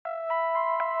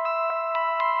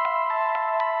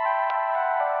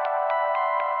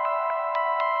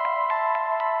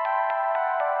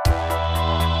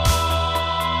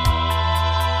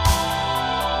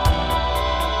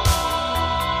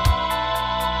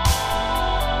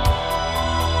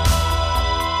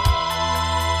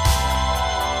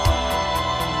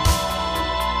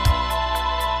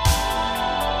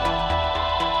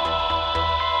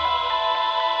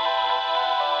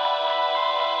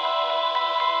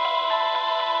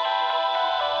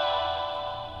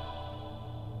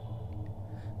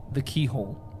The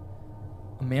keyhole.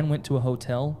 A man went to a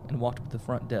hotel and walked up to the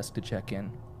front desk to check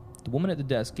in. The woman at the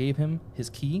desk gave him his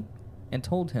key and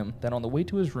told him that on the way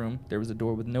to his room there was a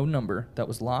door with no number that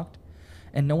was locked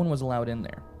and no one was allowed in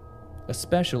there.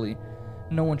 Especially,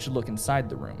 no one should look inside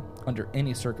the room under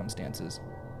any circumstances.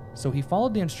 So he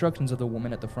followed the instructions of the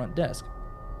woman at the front desk,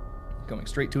 going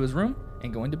straight to his room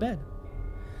and going to bed.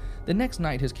 The next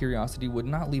night, his curiosity would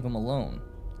not leave him alone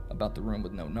about the room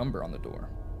with no number on the door.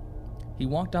 He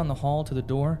walked down the hall to the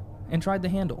door and tried the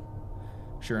handle.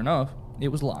 Sure enough, it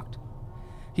was locked.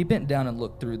 He bent down and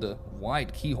looked through the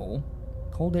wide keyhole.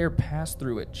 Cold air passed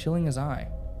through it, chilling his eye.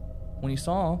 What he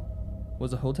saw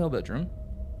was a hotel bedroom,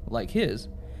 like his,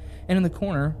 and in the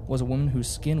corner was a woman whose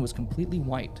skin was completely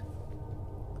white.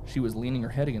 She was leaning her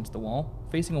head against the wall,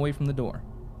 facing away from the door.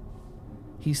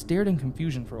 He stared in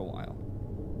confusion for a while.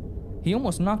 He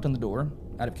almost knocked on the door,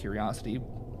 out of curiosity,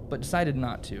 but decided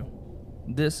not to.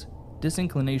 This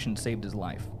disinclination saved his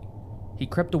life. He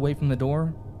crept away from the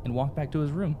door and walked back to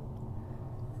his room.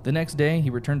 The next day, he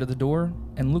returned to the door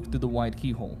and looked through the wide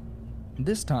keyhole.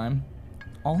 This time,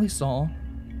 all he saw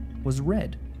was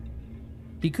red.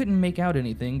 He couldn't make out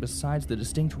anything besides the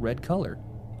distinct red color,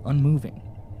 unmoving.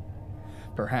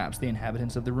 Perhaps the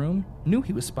inhabitants of the room knew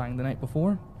he was spying the night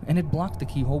before and had blocked the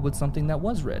keyhole with something that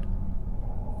was red.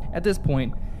 At this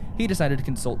point, he decided to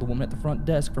consult the woman at the front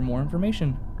desk for more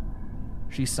information.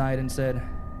 She sighed and said,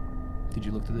 "Did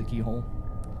you look through the keyhole?"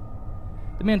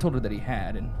 The man told her that he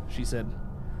had, and she said,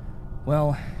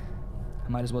 "Well, I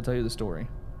might as well tell you the story.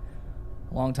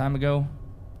 A long time ago,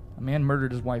 a man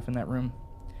murdered his wife in that room,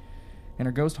 and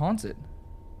her ghost haunts it.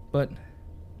 But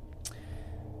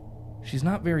she's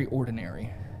not very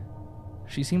ordinary.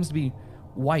 She seems to be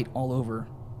white all over,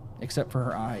 except for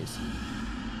her eyes.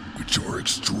 Which are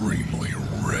extremely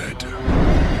red.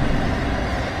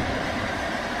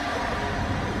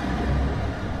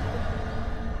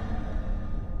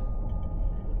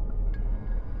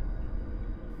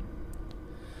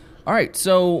 All right,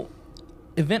 so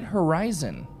Event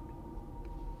Horizon.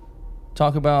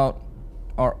 Talk about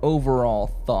our overall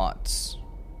thoughts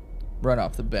right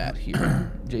off the bat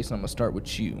here. Jason, I'm going to start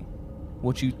with you.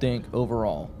 What you think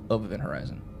overall of Event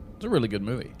Horizon? It's a really good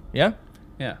movie. Yeah?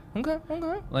 Yeah. Okay.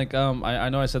 Like, I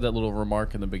know I said that little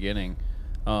remark in the beginning.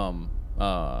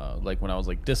 Like when I was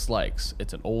like, dislikes.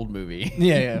 It's an old movie.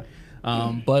 Yeah.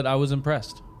 But I was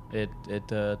impressed. It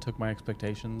took my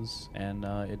expectations and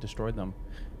it destroyed them.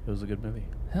 It was a good movie.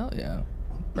 Hell yeah.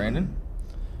 Brandon?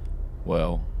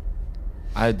 Well,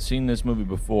 I had seen this movie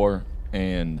before,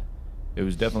 and it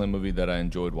was definitely a movie that I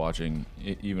enjoyed watching,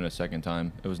 even a second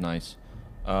time. It was nice.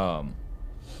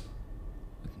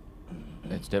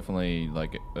 It's definitely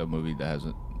like a movie that has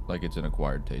it's an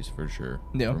acquired taste for sure.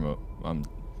 Yeah.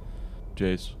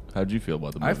 Jace, how'd you feel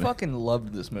about the movie? I fucking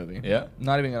loved this movie. Yeah?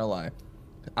 Not even gonna lie.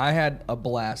 I had a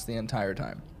blast the entire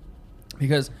time.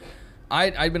 Because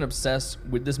I'd been obsessed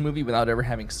with this movie without ever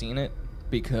having seen it,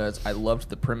 because I loved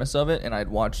the premise of it, and I'd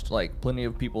watched like plenty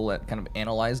of people that kind of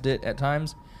analyzed it at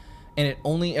times, and it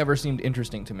only ever seemed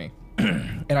interesting to me.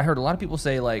 And I heard a lot of people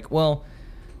say like, well,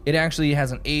 it actually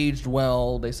hasn't aged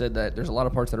well. They said that there's a lot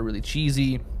of parts that are really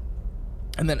cheesy,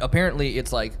 and then apparently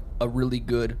it's like a really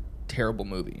good, terrible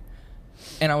movie.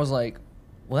 And I was like,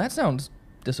 well, that sounds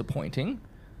disappointing,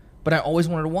 but I always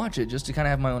wanted to watch it just to kind of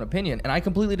have my own opinion. And I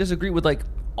completely disagree with like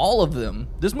all of them.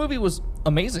 This movie was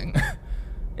amazing,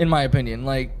 in my opinion.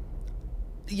 Like,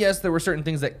 yes, there were certain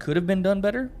things that could have been done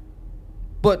better,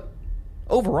 but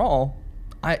overall,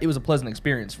 it was a pleasant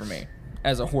experience for me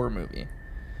as a horror movie.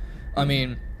 I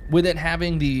mean, with it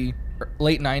having the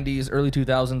late 90s, early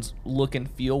 2000s look and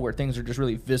feel where things are just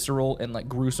really visceral and like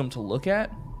gruesome to look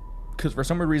at, because for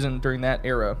some reason during that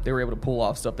era, they were able to pull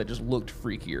off stuff that just looked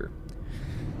freakier.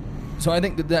 So I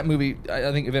think that movie,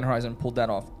 I think Event Horizon pulled that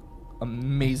off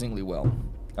amazingly well.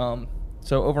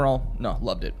 So overall, no,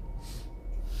 loved it.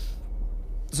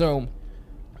 So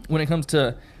when it comes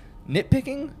to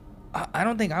nitpicking, I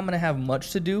don't think I'm going to have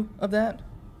much to do of that.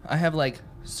 I have like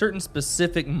certain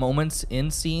specific moments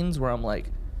in scenes where I'm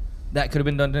like, that could have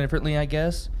been done differently, I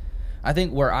guess. I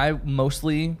think where I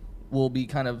mostly will be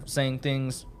kind of saying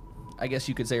things, I guess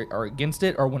you could say, are against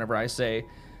it, or whenever I say,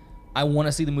 I want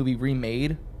to see the movie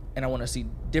remade, and I want to see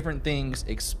different things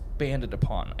expanded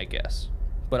upon, I guess.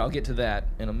 But I'll get to that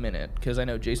in a minute, because I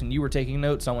know, Jason, you were taking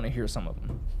notes, so I want to hear some of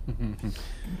them.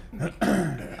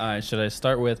 Should I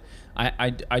start with...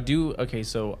 I do... Okay,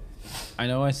 so I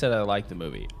know I said I liked the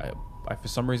movie. I for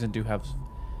some reason do have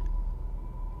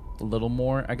a little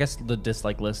more. I guess the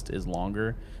dislike list is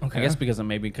longer. Okay. I guess because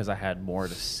I had more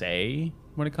to say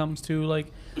when it comes to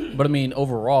like... But I mean,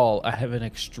 overall, I have an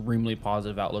extremely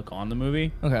positive outlook on the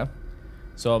movie. Okay.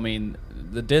 So I mean,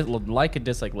 the like and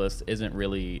dislike list isn't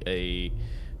really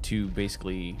to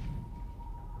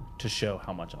show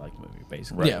how much I like the movie,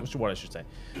 basically. Yeah. Which is what I should say.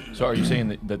 So are you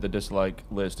saying that the dislike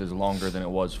list is longer than it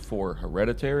was for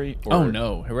Hereditary? Or? Oh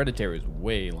no, Hereditary is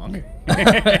way longer.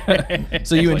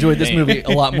 So you enjoyed this movie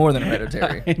a lot more than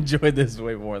Hereditary. I enjoyed this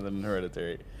way more than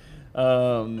Hereditary.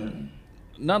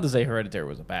 Not to say Hereditary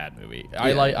was a bad movie.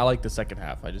 I like the second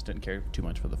half. I just didn't care too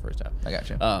much for the first half. I got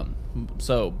you.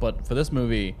 But for this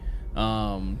movie,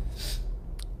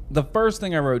 the first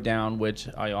thing I wrote down, which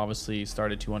I obviously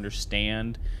started to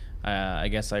understand, I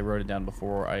guess I wrote it down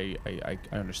before I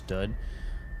understood,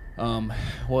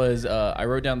 was I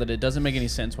wrote down that it doesn't make any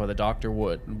sense why the doctor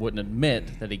wouldn't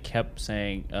admit that he kept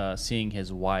seeing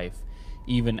his wife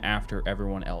even after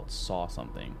everyone else saw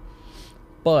something.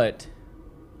 But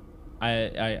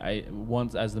I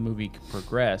once, as the movie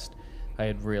progressed, I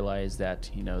had realized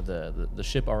that the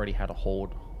ship already had a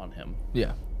hold on him.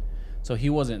 Yeah. So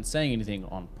he wasn't saying anything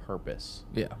on purpose.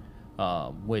 Yeah.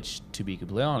 Which, to be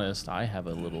completely honest, I have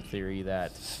a little theory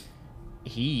that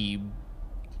he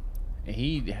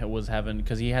was having,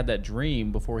 because he had that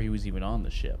dream before he was even on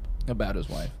the ship. About his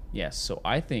wife. Yes, so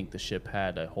I think the ship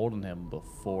had a hold on him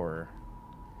before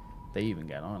they even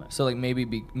got on it. So like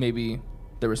maybe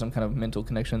there was some kind of mental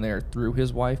connection there through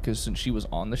his wife, because since she was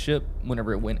on the ship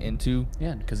whenever it went into.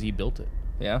 Yeah, because he built it.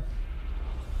 Yeah.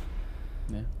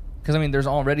 Yeah. Because I mean, there's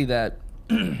already that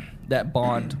that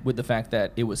bond with the fact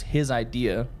that it was his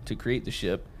idea to create the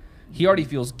ship. He already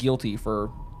feels guilty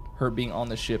for her being on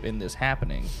the ship and this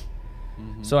happening.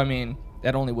 Mm-hmm. So I mean,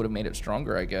 that only would have made it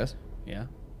stronger, I guess. Yeah.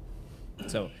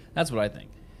 So that's what I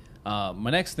think. My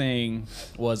next thing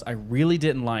was I really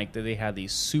didn't like that they had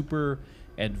these super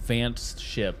advanced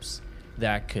ships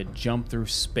that could jump through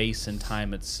space and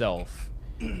time itself,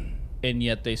 and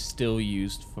yet they still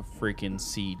used for freaking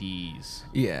CDs.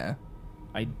 Yeah.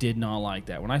 I did not like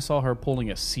that. When I saw her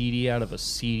pulling a CD out of a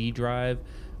CD drive,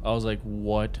 I was like,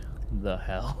 what the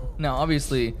hell? Now,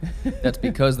 obviously, that's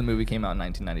because the movie came out in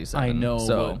 1997. I know,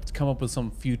 so but come up with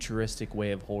some futuristic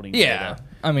way of holding yeah. data.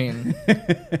 I mean,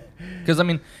 because I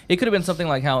mean, it could have been something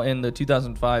like how in the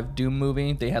 2005 Doom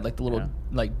movie they had like the little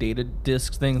like data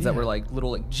disc things that were like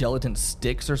little like gelatin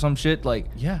sticks or some shit.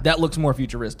 Like that looks more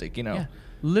futuristic, you know? Yeah.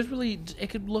 Literally, it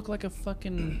could look like a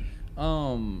fucking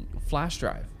flash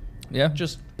drive. Yeah.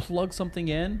 Just plug something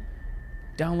in,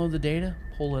 download the data,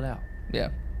 pull it out. Yeah.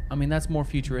 I mean, that's more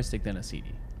futuristic than a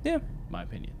CD. Yeah. My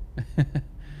opinion. At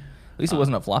least it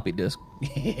wasn't a floppy disk.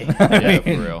 Yeah, for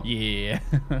real. Yeah.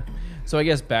 So I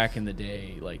guess back in the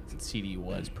day, like, the CD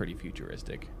was pretty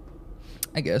futuristic.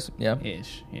 I guess, yeah.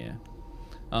 Ish, yeah.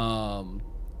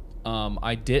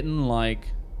 I didn't like,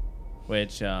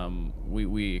 which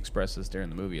we expressed this during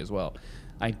the movie as well.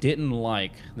 I didn't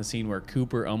like the scene where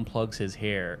Cooper unplugs his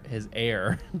air.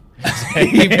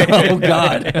 Oh,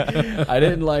 God. I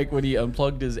didn't like when he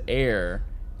unplugged his air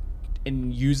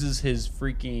and uses his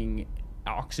freaking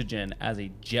oxygen as a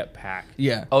jetpack.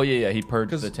 Yeah. Oh, yeah. He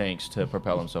purged the tanks to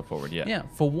propel himself forward, yeah. Yeah,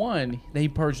 for one, he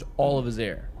purged all of his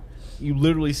air. You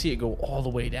literally see it go all the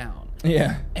way down.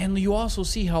 Yeah. And you also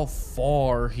see how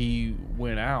far he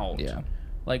went out. Yeah.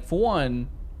 Like, for one,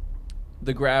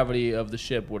 the gravity of the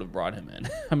ship would have brought him in.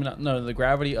 I mean, no, the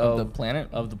gravity of the planet?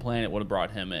 Of the planet would have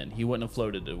brought him in. He wouldn't have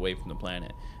floated away from the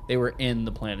planet. They were in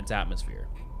the planet's atmosphere.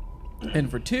 And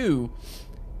for two,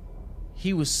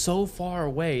 he was so far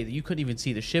away that you couldn't even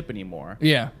see the ship anymore.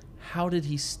 Yeah. How did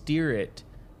he steer it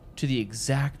to the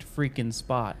exact freaking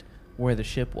spot where the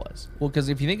ship was? Well, because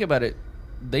if you think about it,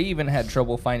 they even had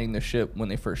trouble finding the ship when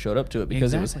they first showed up to it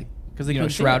because it was like, they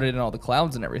shrouded in all the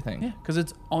clouds and everything. Yeah, because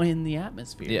it's all in the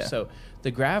atmosphere. Yeah. So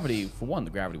the gravity, for one, the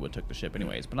gravity would have took the ship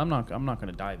anyways. But I'm not going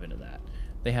to dive into that.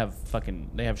 They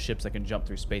have ships that can jump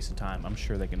through space and time. I'm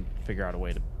sure they can figure out a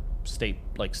way to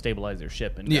stabilize their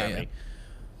ship in gravity. Yeah.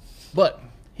 But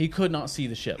he could not see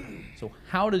the ship. So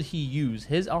how did he use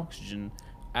his oxygen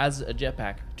as a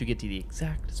jetpack to get to the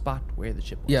exact spot where the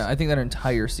ship was? Yeah, I think that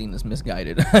entire scene is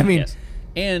misguided. I mean, yes.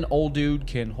 And old dude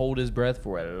can hold his breath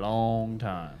for a long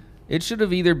time. It should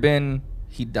have either been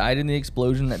he died in the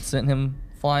explosion that sent him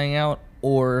flying out,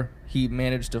 or he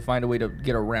managed to find a way to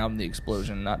get around the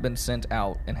explosion, not been sent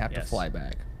out and have to fly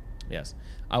back. Yes.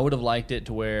 I would have liked it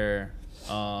to where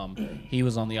he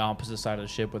was on the opposite side of the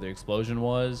ship where the explosion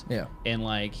was. Yeah. And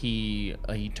like he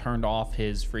turned off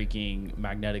his freaking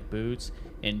magnetic boots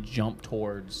and jumped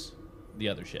towards the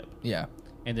other ship. Yeah.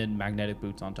 And then magnetic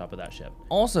boots on top of that ship.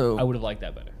 Also, I would have liked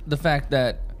that better. The fact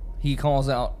that he calls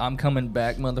out, "I'm coming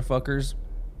back, motherfuckers."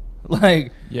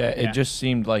 Like, it just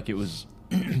seemed like it was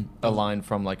a line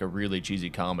from like a really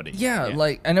cheesy comedy. Yeah,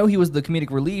 like I know he was the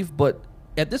comedic relief, but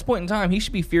at this point in time, he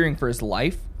should be fearing for his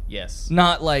life, Yes.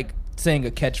 not like saying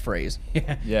a catchphrase.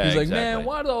 Yeah. Yeah, He's like, exactly. man,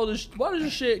 why does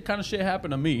this shit kind of shit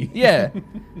happen to me? Yeah.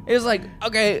 It was like,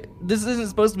 okay, this isn't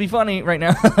supposed to be funny right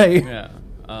now. Like, Yeah.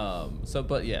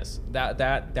 But yes,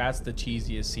 that's the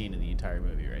cheesiest scene in the entire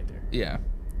movie right there. yeah.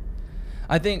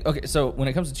 I think, okay, so when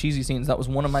it comes to cheesy scenes, that was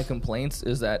one of my complaints,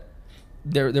 is that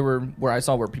there were, where I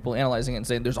saw where people analyzing it and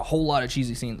saying there's a whole lot of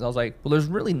cheesy scenes. I was like, well, there's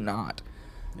really not.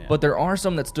 Yeah. But there are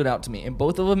some that stood out to me, and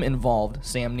both of them involved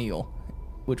Sam Neill,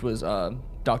 which was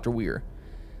Dr. Weir.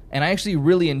 And I actually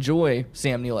really enjoy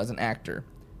Sam Neill as an actor.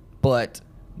 But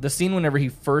the scene whenever he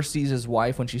first sees his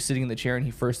wife when she's sitting in the chair and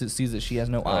he first sees that she has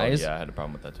no eyes. Yeah, I had a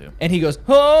problem with that too. And he goes,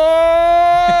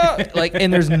 "Ah!" Like,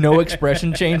 and there's no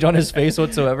expression change on his face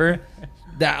whatsoever.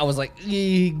 That I was like,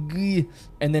 "Eeg."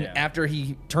 And then Yeah. after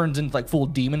he turns into like full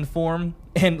demon form,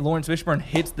 and Lawrence Fishburne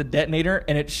hits the detonator,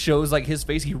 and it shows like his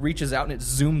face. He reaches out and it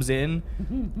zooms in.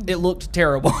 It looked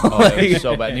terrible. Oh, it was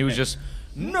so bad. And he was just,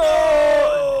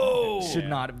 no! Should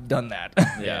not have done that.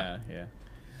 Yeah.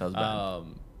 That was bad.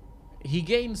 He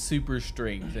gained super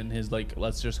strength in his, like,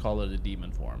 let's just call it a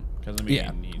demon form. Because I mean,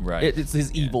 Yeah. Right. It's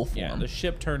his evil form. Yeah, the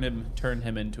ship turned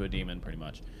him into a demon pretty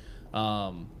much.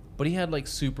 But he had like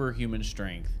superhuman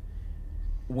strength.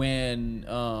 When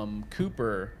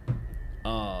Cooper,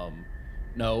 when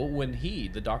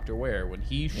the Dr. Ware, when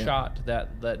he shot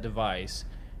that device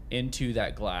into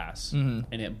that glass and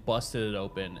it busted it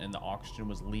open and the oxygen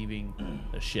was leaving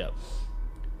the ship.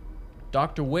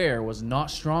 Dr. Ware was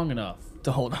not strong enough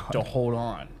to hold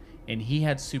on. And he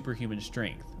had superhuman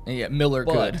strength. And yeah, Miller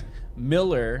But could.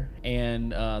 Miller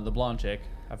and the blonde chick,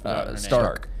 I forgot her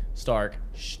name. Stark.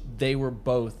 They were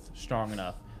both strong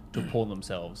enough to pull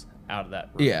themselves out of that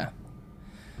room. Yeah.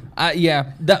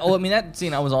 That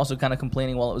scene I was also kind of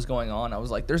complaining while it was going on. I was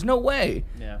like, there's no way.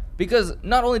 Yeah. Because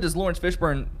not only does Lawrence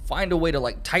Fishburne find a way to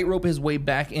like tightrope his way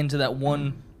back into that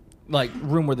one like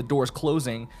room where the door's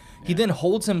closing, he then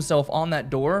holds himself on that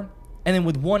door and then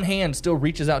with one hand still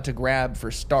reaches out to grab for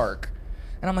Stark.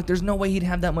 And I'm like, there's no way he'd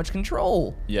have that much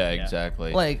control. Yeah,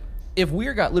 exactly. Like, if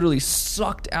Weir got literally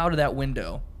sucked out of that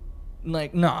window,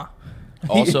 like, nah.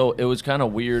 Also, it was kind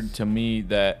of weird to me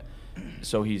that,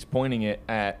 so he's pointing it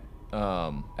at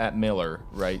Miller,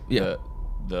 right? Yeah.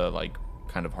 The like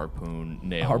kind of harpoon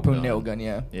nail gun,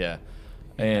 yeah. Yeah.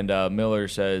 And Miller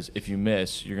says, if you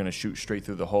miss, you're going to shoot straight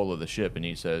through the hull of the ship. And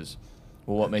he says,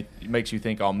 well, what makes you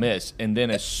think I'll miss? And then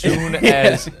as soon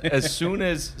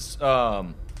as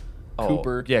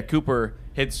Cooper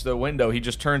hits the window, he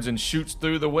just turns and shoots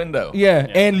through the window. Yeah,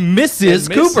 and misses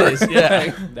Cooper.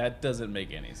 Yeah. That doesn't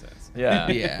make any sense. Yeah.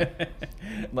 Yeah.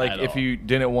 Like, At if all. you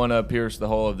didn't want to pierce the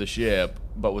hull of the ship,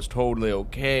 but was totally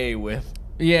okay with...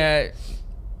 Yeah,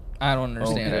 I don't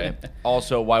understand Okay.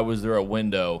 Also, why was there a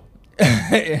window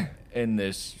it. in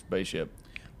this spaceship?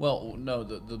 Well, no,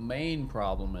 the main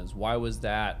problem is why was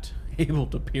that able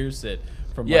to pierce it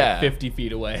from Yeah. like 50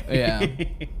 feet away? Yeah.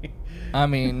 I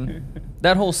mean,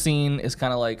 that whole scene is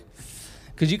kind of like,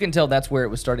 because you can tell that's where it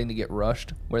was starting to get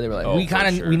rushed, where they were like, Oh,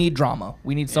 for sure. we need drama,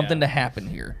 we need something Yeah. to happen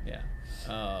here. Yeah.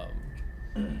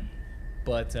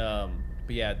 But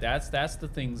yeah, that's the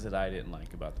things that I didn't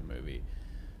like about the movie.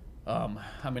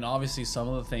 I mean, obviously, some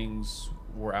of the things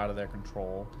were out of their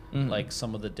control. Like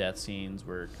some of the death scenes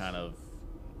were kind of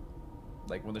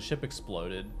like when the ship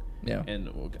exploded. Yeah.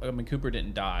 And I mean, Cooper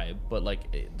didn't die, but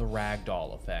like the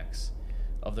ragdoll effects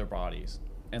of their bodies,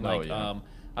 and like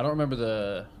I don't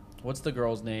remember what's the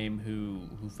girl's name who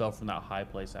fell from that high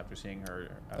place after seeing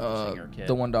her kid.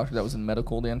 The one doctor that was in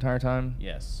medical the entire time.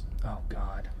 Yes. Oh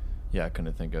God, Yeah, I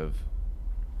couldn't think of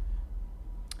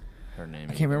her name.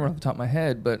 I can't remember off the top of my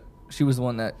head, but she was the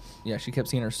one that she kept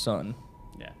seeing her son.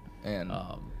 Yeah. And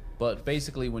But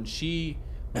basically, when she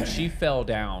fell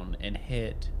down and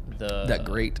hit the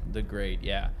grate,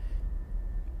 yeah,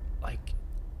 like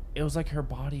it was like her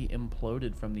body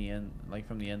imploded from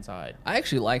the inside. I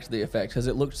actually liked the effect because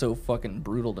it looked so fucking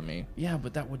brutal to me. Yeah,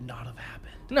 but that would not have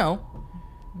happened. No,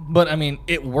 but I mean,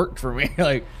 it worked for me.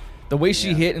 Like the way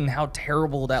she hit and how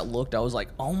terrible that looked, I was like,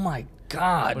 oh my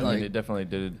God. I mean, it definitely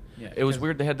did. Yeah, it was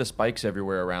weird. They had the spikes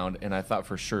everywhere around, and I thought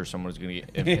for sure someone was going to get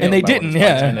impaled And they by one of didn't, the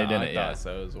spikes, yeah. And they I didn't, thought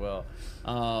so as well.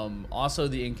 Also,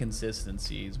 the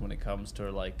inconsistencies when it comes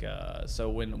to like, so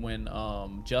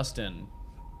when Justin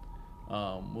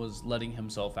was letting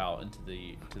himself out into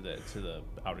the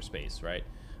outer space, right?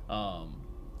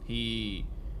 The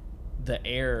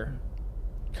air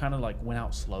kind of like went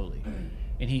out slowly,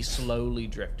 and he slowly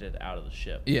drifted out of the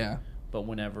ship. Yeah. But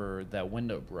whenever that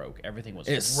window broke, everything was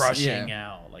It's- rushing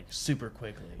out like super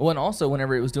quickly. Well, and also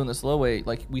whenever it was doing the slow way,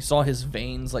 like we saw his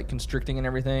veins like constricting and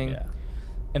everything. Yeah.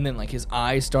 And then like his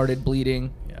eyes started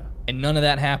bleeding. Yeah. And none of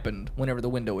that happened whenever the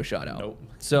window was shot out. Nope.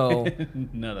 So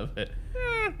None of it.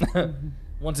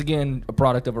 once again, a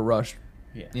product of a rush.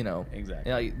 Yeah. You know.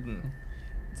 Exactly.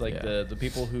 It's like Yeah. the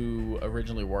people who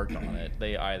originally worked on it,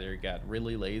 they either got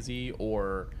really lazy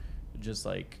or just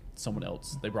like someone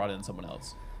else. They brought in someone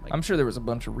else. Like, I'm sure there was a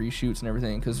bunch of reshoots and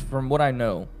everything, because from what I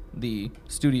know, the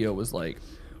studio was like,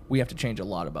 we have to change a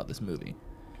lot about this movie.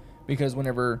 Because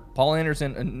whenever Paul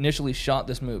Anderson initially shot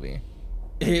this movie,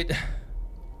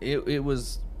 it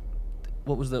was,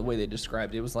 what was the way they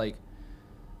described it? It was like,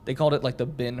 they called it like the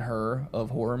Ben-Hur of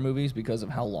horror movies because of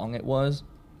how long it was.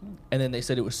 And then they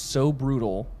said it was so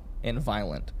brutal and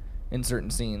violent in certain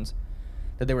scenes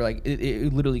that they were like,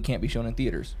 it literally can't be shown in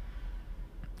theaters.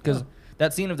 Because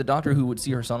that scene of the doctor who would see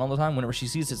her son all the time, whenever she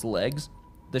sees his legs,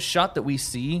 the shot that we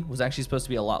see was actually supposed to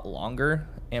be a lot longer,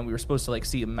 and we were supposed to like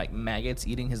see him like maggots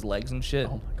eating his legs and shit.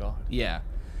 oh my god. Yeah.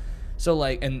 So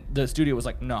like, and the studio was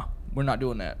like, no, we're not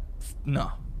doing that.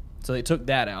 No. So they took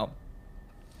that out.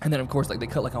 And then of course, like they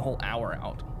cut like a whole hour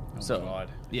out. Oh So my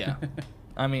god. yeah.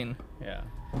 I mean, Yeah.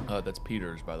 That's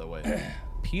Peters, by the way.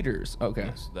 Peters. Okay.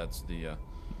 Yes, that's the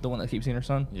The one that keeps seeing her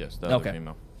son? yes, the other Okay.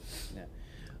 female. Yeah.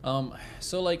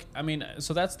 So like, I mean,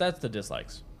 so that's the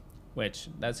dislikes, which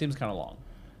that seems kind of long.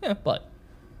 Yeah. But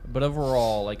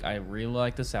overall, like, I really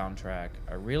like the soundtrack.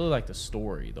 I really like the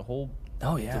story. The whole.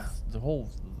 Oh, yeah. The whole.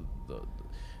 The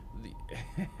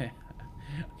I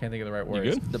can't think of the right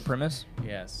words. good? The premise?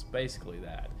 Yes, basically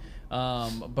that.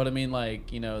 But I mean,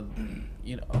 like, you know,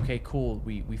 okay, cool.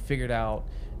 We figured out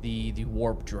the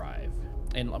warp drive,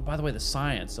 and by the way, the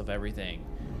science of everything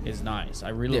is nice. I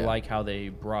really Yeah. like how they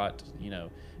brought,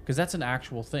 because that's an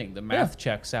actual thing. The math Yeah.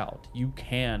 checks out. You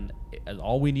can.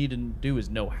 All we need to do is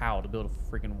know how to build a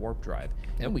freaking warp drive,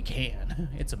 and we can.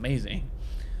 It's amazing.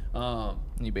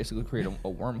 You basically create a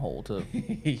wormhole to.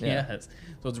 Yes.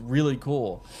 So it's really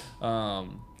cool. But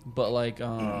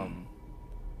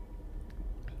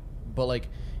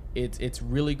it's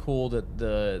really cool that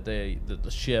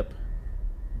the ship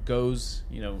goes,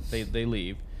 they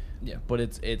leave. Yeah. But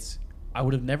it's I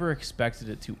would have never expected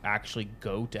it to actually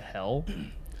go to hell,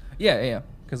 Yeah.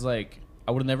 cuz like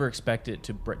I would have never expected it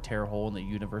to tear a hole in the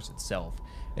universe itself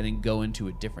and then go into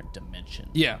a different dimension.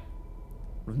 Yeah.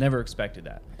 Would have never expected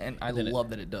that. And I Then love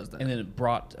that it does that. And then it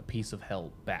brought a piece of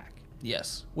hell back,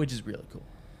 yes. which is really cool.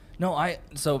 No,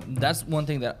 so that's one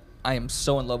thing that I am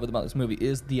so in love with about this movie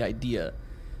is the idea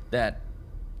that,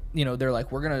 they're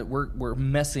like, we're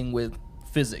messing with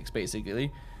physics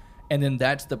basically. And then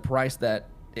that's the price that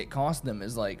it costs them,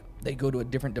 is like they go to a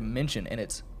different dimension and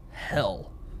it's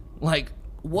hell. Like,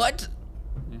 what?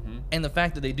 Mm-hmm. And the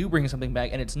fact that they do bring something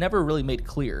back, and it's never really made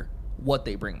clear what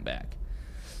they bring back,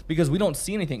 because we don't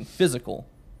see anything physical.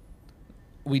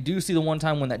 We do see the one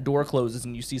time when that door closes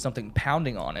and you see something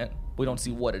pounding on it. We don't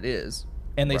see what it is,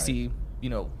 and they Right. see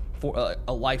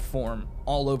a life form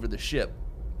all over the ship,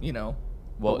 Well,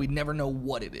 but we never know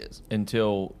what it is.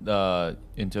 until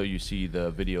you see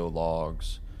the video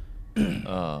logs,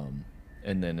 and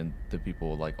then the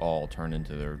people like all turn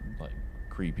into their like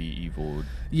creepy, evil,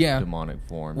 demonic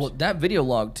forms. Well, that video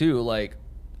log too, like,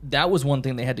 that was one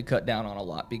thing they had to cut down on a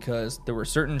lot, because there were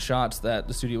certain shots that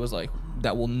the studio was like,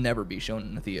 that will never be shown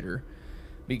in the theater,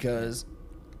 because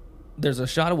there's a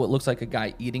shot of what looks like a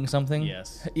guy eating something.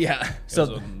 Yes. Yeah. So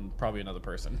So probably another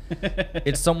person.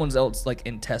 it's someone else, like,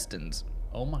 intestines.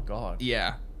 Oh my god.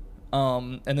 Yeah.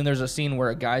 And then there's a scene where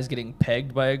a guy's getting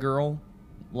pegged by a girl.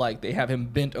 Like, they have him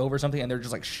bent over something, and they're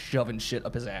just, like, shoving shit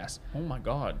up his ass. Oh my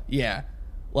god. Yeah.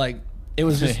 Like, it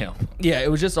was just... Damn. Yeah, it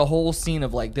was just a whole scene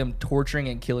of, like, them torturing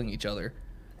and killing each other.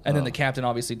 And then the captain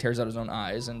obviously tears out his own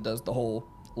eyes and does the whole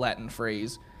Latin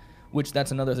phrase, which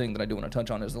that's another thing that I do want to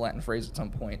touch on, is the Latin phrase at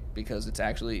some point, because it's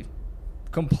actually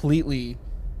completely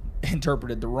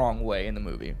interpreted the wrong way in the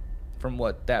movie from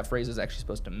what that phrase is actually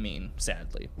supposed to mean,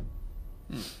 sadly.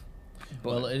 But,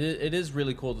 Well, it is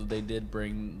really cool that they did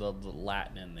bring the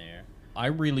Latin in there. I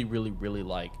really, really, really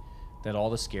like that all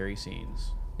the scary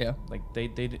scenes, yeah. like they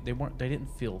didn't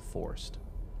feel forced.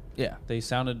 Yeah. They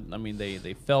sounded. I mean,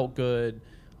 they felt good.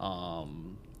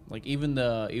 Like even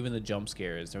the jump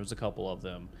scares, there was a couple of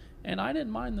them, and I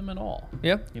didn't mind them at all.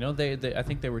 Yeah. They I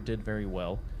think they did very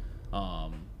well.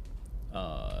 The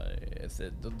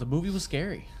movie was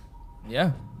scary.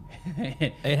 Yeah.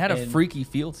 It had a And- freaky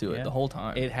feel to it yeah. the whole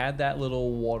time. It had that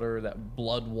little that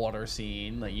blood water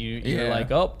scene that you're Yeah. like,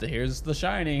 oh, here's The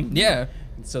Shining. Yeah.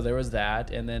 So there was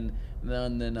that, and then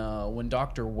when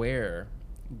Dr. Ware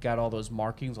got all those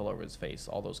markings all over his face,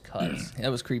 all those cuts,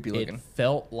 That was creepy looking. it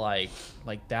felt like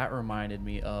that reminded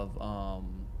me of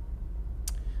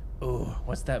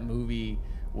what's that movie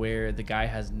where the guy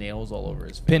has nails all over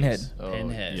his face. Pinhead.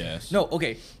 Pinhead. Yes. No,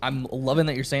 okay. I'm loving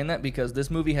that you're saying that because this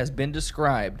movie has been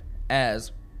described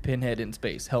as Pinhead in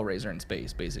space, Hellraiser in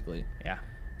space, basically. Yeah.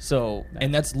 So,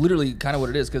 and that's literally kind of what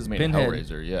it is because Pinhead,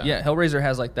 Hellraiser, yeah. Yeah, Hellraiser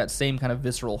has like that same kind of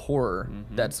visceral horror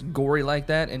that's gory like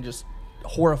that and just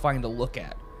horrifying to look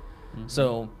at.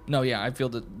 So, no, yeah, I feel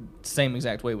the same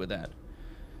exact way with that.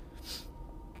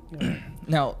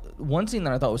 Now, one scene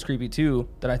that I thought was creepy too,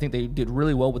 that I think they did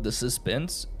really well with the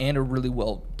suspense and a really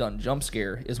well done jump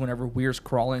scare, is whenever Weir's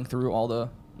crawling through all the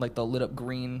like the lit up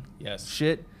green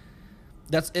shit.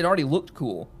 It already looked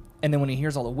cool. And then when he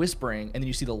hears all the whispering, and then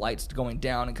you see the lights going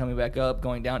down and coming back up,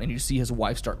 going down, and you see his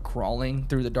wife start crawling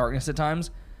through the darkness at times,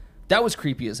 that was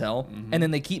creepy as hell. And then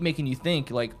they keep making you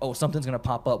think, like, oh, something's going to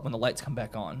pop up when the lights come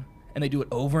back on. And they do it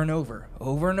over and over,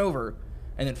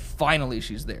 and then finally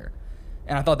she's there.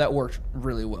 And I thought that worked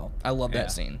really well. I love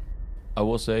that scene. I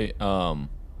will say, and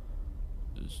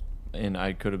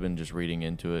I could have been just reading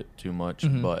into it too much,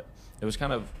 but it was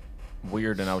kind of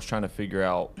weird, and I was trying to figure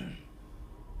out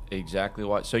exactly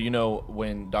why. So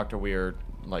when Dr. Weir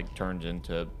like turns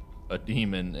into a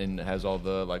demon and has all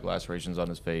the like lacerations on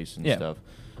his face and stuff.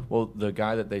 Well, the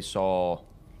guy that they saw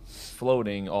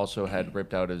floating also had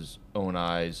ripped out his own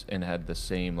eyes and had the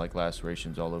same like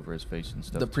lacerations all over his face and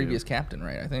stuff. The previous captain,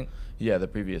 right? I think. Yeah, the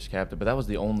previous captain, but that was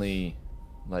the only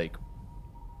like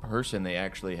person they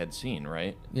actually had seen,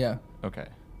 right? Yeah. Okay.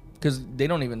 Because they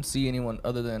don't even see anyone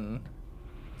other than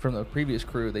from the previous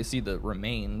crew. They see the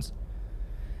remains.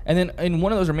 And then in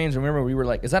one of those remains, remember, we were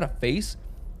like, is that a face?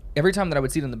 Every time that I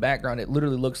would see it in the background, it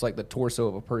literally looks like the torso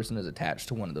of a person is attached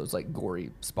to one of those, like, gory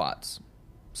spots.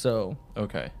 So.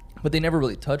 Okay. But they never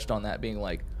really touched on that, being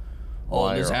like, oh,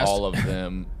 why this are has all of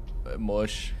them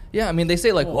mush? Yeah, I mean, they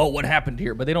say, like, whoa, what happened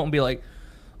here? But they don't be like,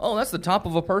 oh, that's the top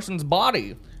of a person's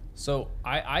body. So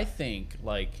I think,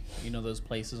 like, those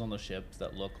places on the ships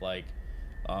that look like,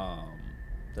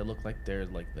 they're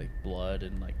like blood,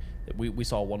 and like we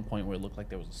saw one point where it looked like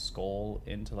there was a skull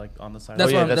into like on the side.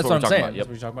 That's what I'm saying. about. That's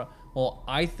what you're talking about. Well,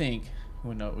 I think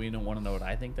we don't want to know what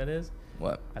I think that is.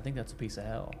 What? I think that's a piece of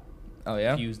hell. Oh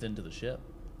yeah. Fused into the ship,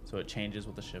 so it changes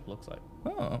what the ship looks like.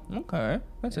 Oh, okay,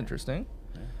 that's interesting.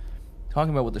 Yeah.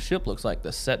 Talking about what the ship looks like,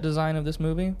 the set design of this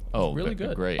movie. Oh, really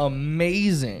good, great,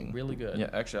 amazing, really good. Yeah,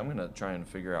 actually, I'm gonna try and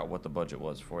figure out what the budget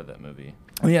was for that movie.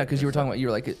 Oh yeah, because you were talking about, you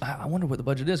were like, I wonder what the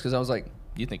budget is, because I was like,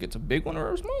 do you think it's a big one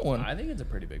or a small one? I think it's a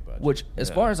pretty big budget. Which, as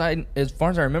far as I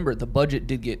remember, the budget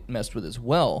did get messed with as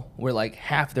well, where like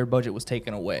half their budget was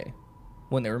taken away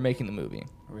when they were making the movie.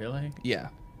 Really? Yeah.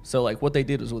 So like what they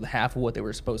did was with half of what they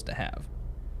were supposed to have.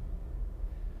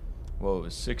 Well, it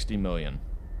was $60 million.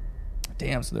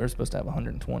 Damn, so they're supposed to have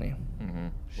 120. Mm-hmm.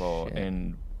 Well, shit.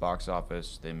 In box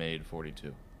office, they made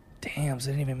 42. Damn, so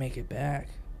they didn't even make it back.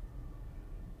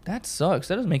 That sucks.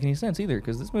 That doesn't make any sense either,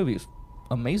 because this movie is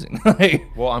amazing.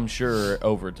 Well, I'm sure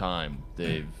over time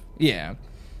they've... Yeah.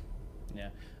 Yeah.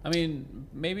 I mean,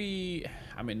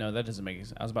 no, that doesn't make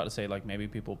sense. I was about to say, like, maybe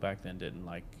people back then didn't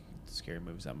like scary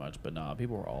movies that much, but nah,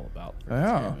 people were all about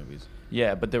scary movies.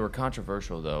 Yeah, but they were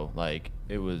controversial, though. Like,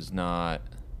 it was not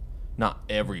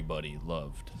everybody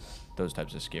loved those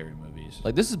types of scary movies.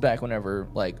 Like, this is back whenever,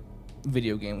 like,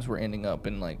 video games were ending up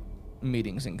in, like,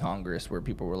 meetings in Congress where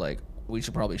people were like, we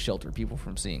should probably shelter people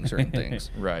from seeing certain things.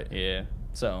 Right. Yeah.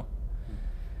 So,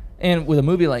 and with a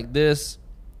movie like this,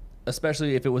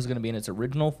 especially if it was going to be in its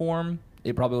original form,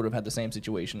 it probably would have had the same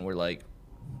situation where, like,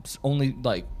 only,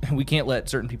 like, we can't let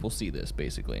certain people see this,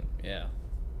 basically. Yeah.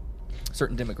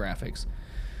 Certain demographics.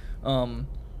 I'm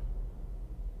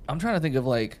trying to think of,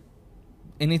 like,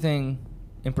 anything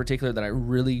in particular that I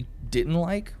really didn't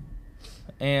like.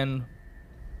 And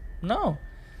no.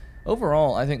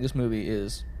 Overall, I think this movie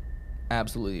is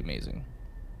absolutely amazing.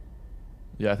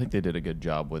 Yeah, I think they did a good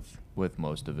job with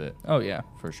most of it. Oh, yeah.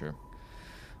 For sure.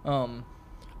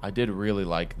 I did really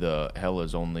like the hell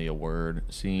is only a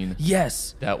word scene.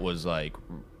 Yes. That was, like,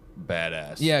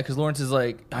 badass. Yeah, because Lawrence is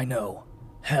like, I know.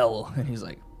 Hell. And he's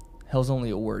like, hell's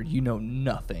only a word. You know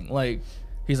nothing. Like,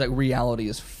 he's like, reality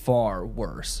is far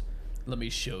worse. Let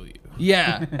me show you.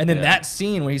 Yeah. And then that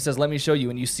scene where he says, let me show you,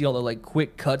 and you see all the, like,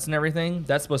 quick cuts and everything,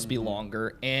 that's supposed to be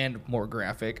longer and more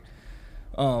graphic.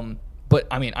 But,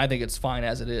 I mean, I think it's fine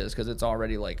as it is because it's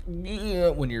already, like,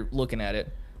 when you're looking at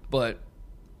it. But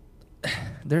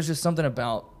there's just something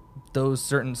about those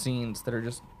certain scenes that are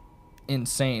just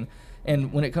insane.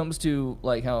 And when it comes to,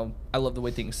 like, how I love the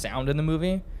way things sound in the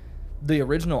movie, the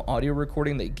original audio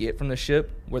recording they get from the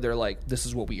ship where they're like, this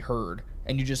is what we heard,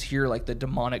 and you just hear, like, the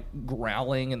demonic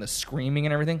growling and the screaming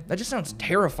and everything, that just sounds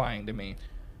terrifying to me.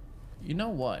 You know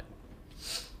what?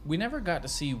 We never got to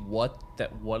see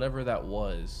whatever that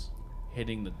was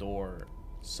hitting the door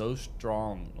so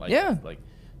strong, like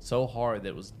so hard that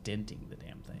it was denting the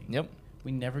damn thing. Yep.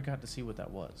 We never got to see what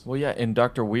that was. Well, yeah, and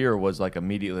Dr. Weir was like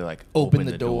immediately like, open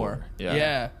the door.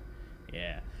 Yeah.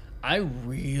 I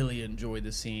really enjoyed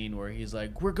the scene where he's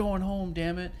like, "We're going home,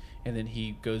 damn it," and then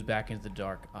he goes back into the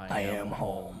dark. I am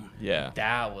home. Yeah.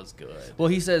 That was good. Well,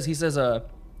 he's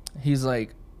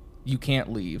like, you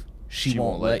can't leave. She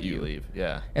won't let you leave.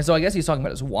 Yeah. And so I guess he's talking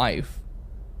about his wife.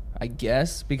 I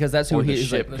guess because that's who or he the is.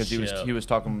 ship, like, because he was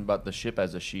talking about the ship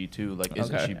as a she too. Like,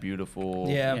 isn't she beautiful?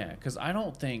 Yeah. Because I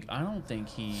don't think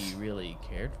he really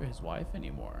cared for his wife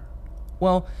anymore.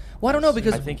 Well, I don't know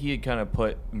because I think he had kind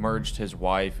of merged his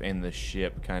wife and the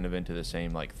ship kind of into the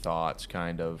same like thoughts,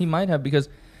 kind of. he might have, because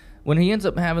when he ends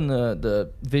up having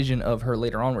the vision of her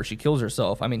later on where she kills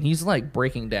herself, I mean, he's like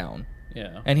breaking down.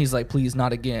 Yeah. And he's like, please,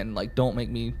 not again. Like, don't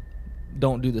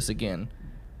do this again.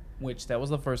 Which that was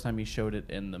the first time he showed it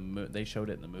in the they showed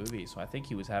it in the movie, so I think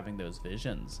he was having those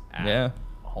visions at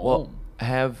home.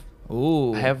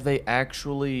 Well, have they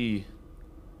actually?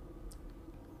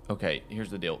 Okay,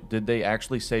 here's the deal. Did they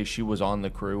actually say she was on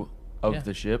the crew of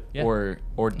the ship, or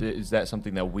is that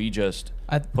something that we just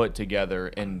put together,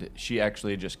 and she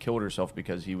actually just killed herself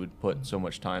because he would put so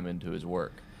much time into his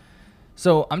work?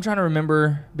 So I'm trying to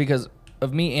remember, because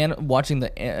of me and watching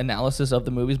the analysis of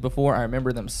the movies before, I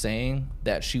remember them saying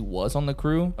that she was on the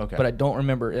crew, but I don't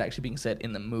remember it actually being said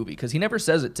in the movie, because he never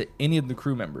says it to any of the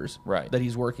crew members that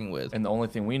he's working with. And the only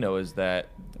thing we know is that,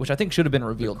 which I think should have been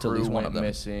revealed to at least one of them.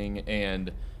 Missing,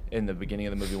 and in the beginning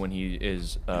of the movie when he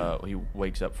is he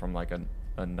wakes up from like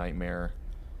a nightmare,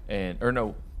 is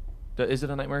it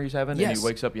a nightmare he's having? Yes. And he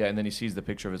wakes up, and then he sees the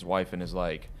picture of his wife and is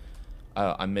like,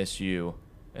 I miss you,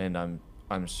 and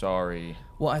I'm sorry.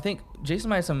 Well, I think Jason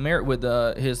might have some merit with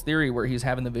his theory where he's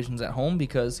having the visions at home,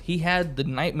 because he had the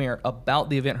nightmare about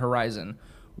the Event Horizon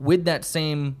with that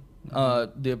same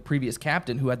the previous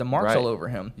captain who had the marks all over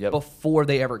him before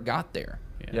they ever got there.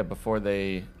 Yeah, before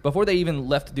they even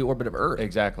left the orbit of Earth.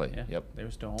 Exactly. Yeah, Yep. they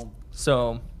were still home.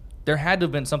 So there had to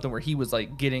have been something where he was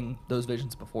like getting those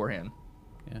visions beforehand.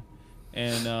 Yeah,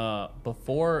 and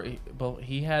before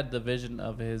he had the vision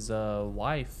of his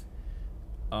wife,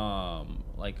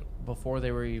 like before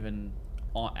they were even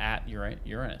at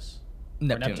Uranus.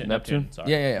 Neptune.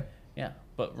 Sorry. Yeah.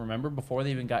 But remember, before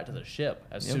they even got to the ship,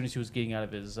 as soon as he was getting out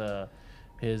of his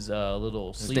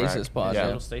little stasis pod,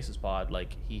 little stasis pod,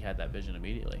 like he had that vision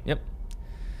immediately. Yep.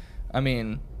 I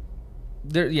mean,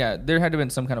 there had to have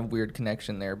been some kind of weird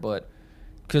connection there, but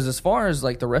because as far as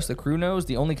like the rest of the crew knows,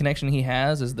 the only connection he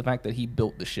has is the fact that he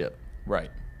built the ship. Right.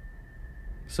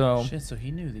 So so he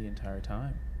knew the entire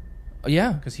time.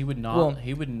 Yeah, because he would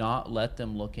not let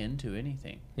them look into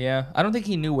anything. Yeah, I don't think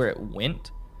he knew where it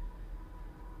went,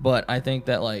 but I think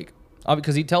that like,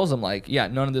 because he tells them like,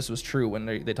 none of this was true when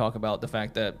they talk about the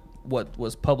fact that what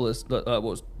was published, what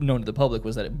was known to the public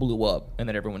was that it blew up and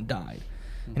that everyone died,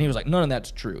 and he was like, none of that's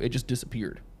true. It just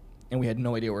disappeared, and we had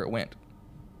no idea where it went.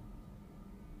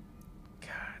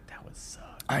 God, that would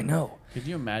suck. I know. Could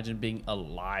you imagine being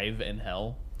alive in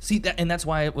hell? See that, and that's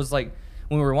why it was like,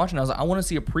 when we were watching, I was like, I want to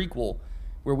see a prequel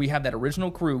where we have that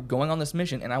original crew going on this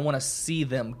mission, and I want to see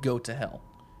them go to hell.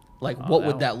 Like, what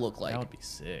would that look like? That would be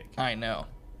sick. I know.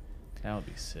 That would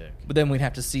be sick. But then we'd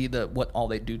have to see what all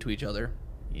they do to each other.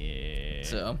 Yeah.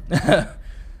 So,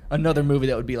 another movie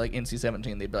that would be like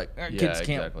NC-17. They'd be like, kids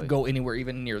can't go anywhere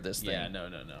even near this thing. Yeah, no.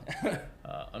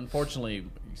 Unfortunately,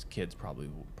 these kids probably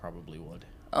would.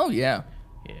 Oh, yeah.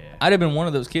 Yeah. I'd have been one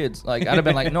of those kids. Like, I'd have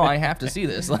been like, no, I have to see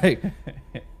this. Like...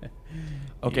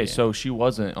 Okay, so she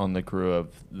wasn't on the crew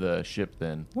of the ship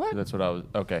then. What? That's what I was...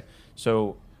 Okay,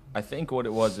 so I think what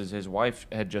it was is his wife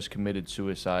had just committed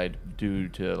suicide due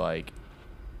to, like...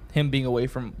 him being away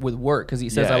with work, because he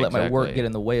says, I let my work get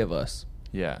in the way of us.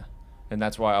 Yeah, and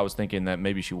that's why I was thinking that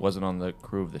maybe she wasn't on the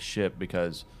crew of the ship,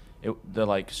 because the,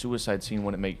 like, suicide scene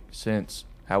wouldn't make sense.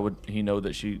 How would he know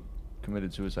that she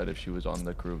committed suicide if she was on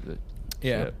the crew of the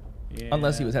ship? Yeah.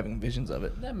 Unless he was having visions of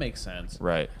it. That makes sense.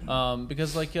 Right.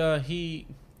 Because, like, I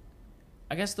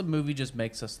guess the movie just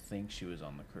makes us think she was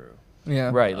on the crew.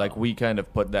 Yeah. Right, like, we kind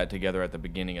of put that together at the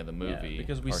beginning of the movie. Yeah,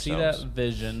 because we ourselves. see that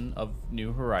vision of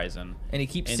New Horizon. And he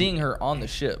keeps seeing her on the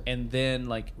ship. And then,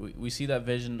 like, we see that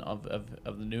vision of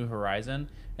the New Horizon,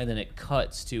 and then it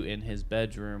cuts to in his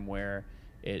bedroom where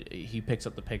he picks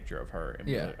up the picture of her.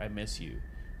 And like, I miss you.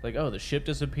 Like, oh, the ship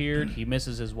disappeared. He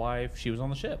misses his wife. She was on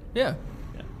the ship. Yeah.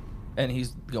 And he's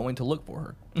going to look for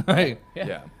her. Right.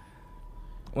 Yeah.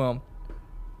 Well,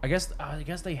 I guess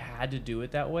they had to do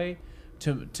it that way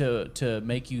to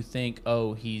make you think,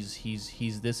 oh,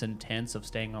 he's this intense of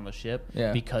staying on the ship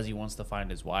because he wants to find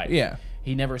his wife. Yeah.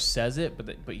 He never says it,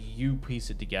 but you piece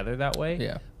it together that way.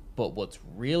 Yeah. But what's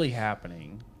really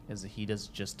happening is that he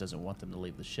just doesn't want them to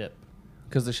leave the ship.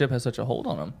 Because the ship has such a hold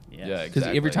on him. Yes. Yeah, Because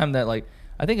exactly. every time that, like,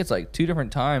 I think it's like 2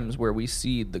 different times where we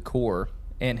see the core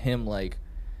and him, like,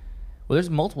 well, there's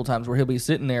multiple times where he'll be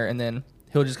sitting there and then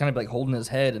he'll just kind of be, like, holding his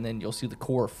head, and then you'll see the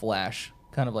core flash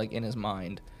kind of like in his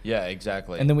mind. Yeah,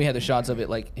 exactly. And then we had the shots of it,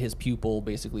 like his pupil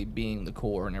basically being the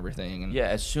core and everything. And yeah,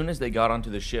 as soon as they got onto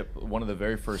the ship, one of the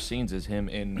very first scenes is him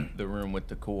in the room with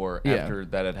the core after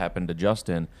that had happened to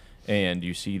Justin, and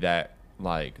you see that,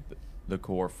 like, the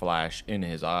core flash in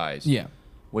his eyes. Yeah.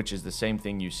 Which is the same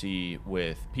thing you see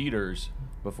with Peters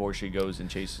before she goes and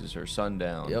chases her son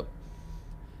down. Yep.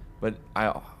 But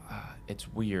it's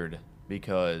weird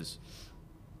because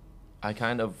I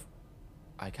kind of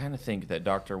think that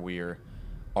Dr. Weir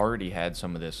already had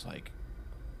some of this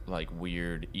like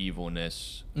weird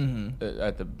evilness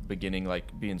at the beginning,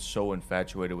 like being so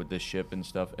infatuated with this ship and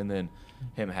stuff, and then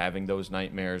him having those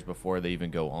nightmares before they even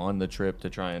go on the trip to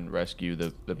try and rescue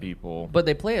the people. But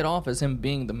they play it off as him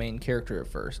being the main character at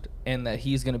first, and that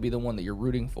he's going to be the one that you're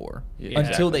rooting for until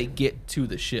exactly. they get to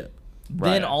the ship.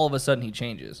 Right. Then all of a sudden he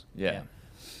changes. Yeah.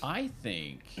 I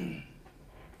think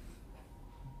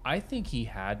he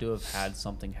had to have had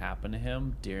something happen to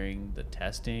him during the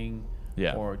testing,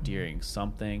 or during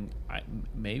something.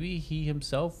 Maybe he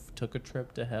himself took a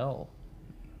trip to hell.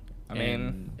 I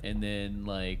mean, and then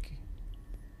like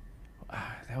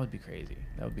that would be crazy.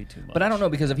 That would be too much. but I don't know,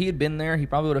 because if he had been there, he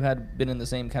probably would have been in the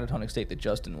same catatonic state that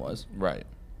Justin was. Right.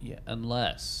 Yeah,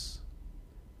 unless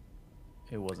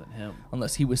it wasn't him.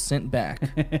 Unless he was sent back,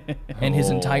 and his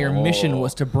entire mission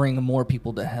was to bring more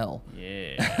people to hell.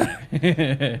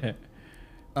 Yeah.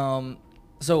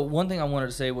 So one thing I wanted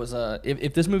to say was,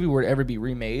 if this movie were to ever be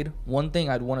remade, one thing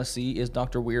I'd want to see is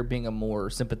Dr. Weir being a more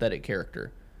sympathetic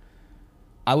character.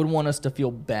 I would want us to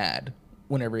feel bad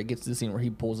whenever it gets to the scene where he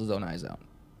pulls his own eyes out.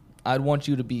 I'd want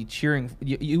you to be cheering.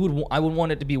 I would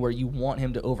want it to be where you want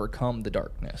him to overcome the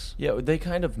darkness. Yeah, they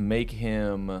kind of make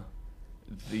him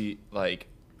the, like,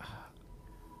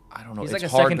 I don't know. He's it's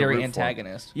like a hard to secondary root for him.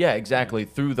 antagonist. Yeah, exactly.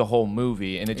 Through the whole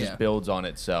movie, and it just builds on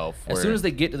itself. As soon as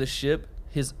they get to the ship,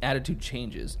 his attitude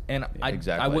changes, and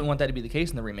I wouldn't want that to be the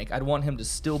case in the remake. I'd want him to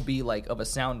still be like of a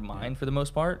sound mind for the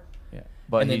most part,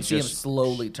 but and then see him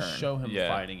slowly turn. Show him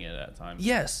fighting it at times.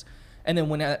 Yes, and then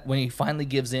when he finally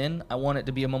gives in, I want it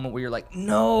to be a moment where you're like,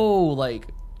 no, like,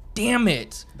 damn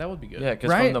it. That would be good. Yeah,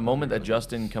 because from the moment that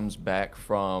Justin comes back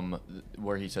from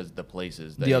where he says the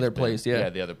places, that the other he's been- place,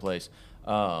 the other place.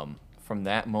 From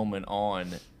that moment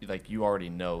on, like, you already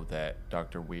know that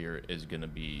Dr. Weir is going to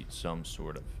be some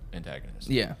sort of antagonist.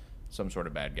 Yeah. Some sort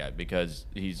of bad guy, because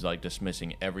he's like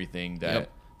dismissing everything that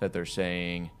they're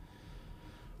saying.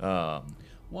 Well.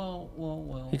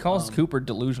 He calls Cooper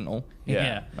delusional.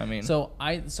 Yeah. I mean, so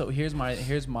here's my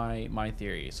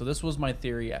theory. So this was my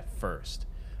theory at first.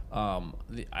 I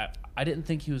didn't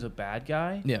think he was a bad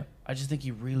guy. Yeah. I just think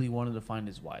he really wanted to find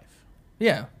his wife.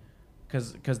 Yeah.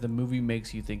 Because the movie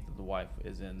makes you think that the wife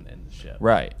is in the ship.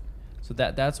 Right. So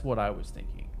that's what I was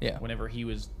thinking. Yeah. Whenever he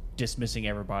was dismissing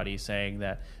everybody, saying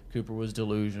that Cooper was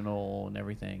delusional and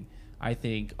everything, I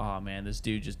think, oh man, this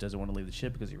dude just doesn't want to leave the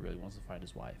ship because he really wants to find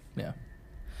his wife. Yeah.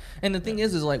 And the thing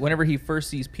is like, whenever he first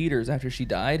sees Peters after she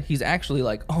died, he's actually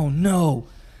like, oh no.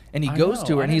 And he goes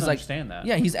to her and he's like,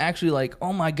 yeah, he's actually like,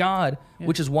 oh my God,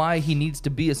 which is why he needs to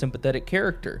be a sympathetic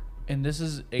character. And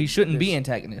he shouldn't be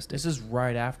antagonistic. This is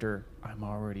right after I'm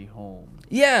already home.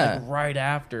 Yeah. Like right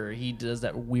after he does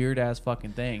that weird ass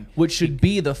fucking thing. Which should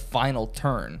be the final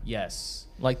turn. Yes.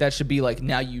 Like, that should be like,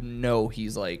 now you know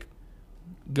he's like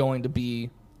going to be,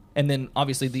 and then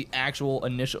obviously the actual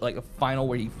initial, like a final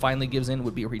where he finally gives in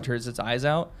would be where he turns his eyes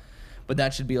out. But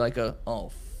that should be like a,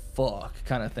 oh fuck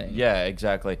kind of thing. Yeah,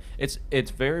 exactly. It's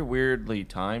very weirdly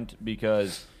timed,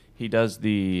 because he does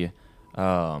the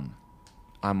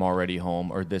I'm already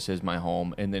home, or this is my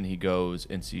home, and then he goes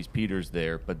and sees Peters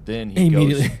there, but then he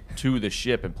goes to the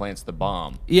ship and plants the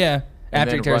bomb. Yeah, and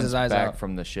after then he tears runs his eyes back out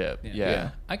from the ship.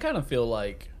 Yeah. I kind of feel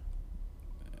like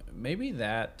maybe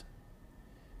that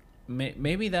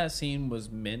scene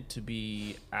was meant to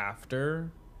be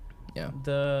after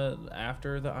the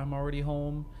I'm already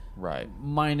home, right,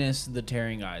 minus the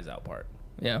tearing eyes out part.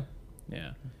 Yeah.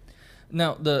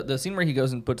 Now the scene where he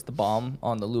goes and puts the bomb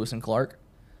on the Lewis and Clark,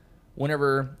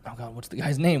 whenever, oh God, what's the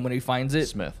guy's name when he finds it?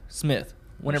 Smith.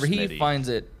 Whenever he finds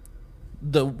it,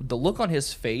 the look on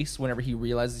his face whenever he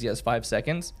realizes he has 5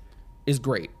 seconds is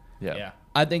great. Yeah.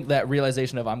 I think that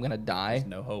realization of I'm going to die. There's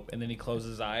no hope. And then he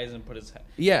closes his eyes and put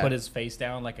his face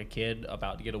down like a kid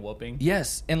about to get a whooping.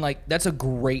 Yes, and like that's a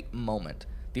great moment.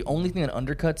 The only thing that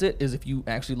undercuts it is if you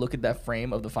actually look at that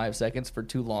frame of the 5 seconds for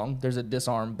too long, there's a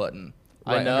disarm button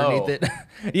right underneath it.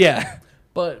 Yeah.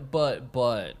 But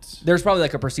There's probably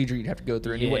like a procedure you'd have to go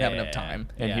through, and you wouldn't have enough time.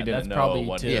 And he didn't know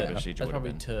what the procedure would have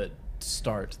been. To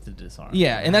start the disarm.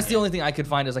 Yeah, and that's the only thing I could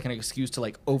find as like an excuse to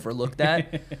like overlook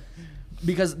that.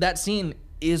 Because that scene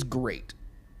is great,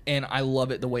 and I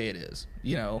love it the way it is.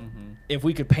 You know, if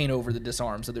we could paint over the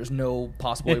disarm so there's no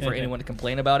possible way for anyone to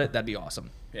complain about it, that'd be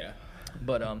awesome. Yeah.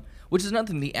 But which is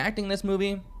nothing. The acting in this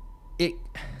movie,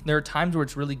 there are times where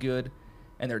it's really good,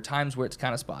 and there are times where it's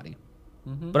kind of spotty.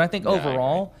 But I think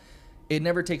overall, it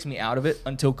never takes me out of it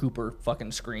until Cooper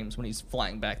fucking screams when he's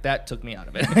flying back. That took me out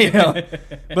of it. You know?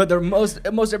 But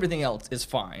most everything else is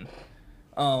fine.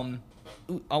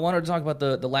 I wanted to talk about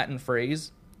the Latin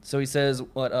phrase. So he says,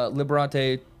 what,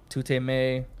 liberate tutte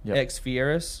me ex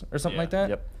fieris, or something like that?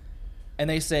 Yep. And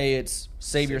they say it's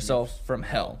save yourself from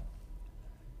hell.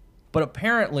 But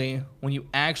apparently, when you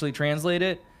actually translate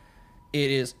it, it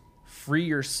is free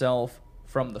yourself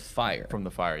from the fire. From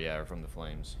the fire, or from the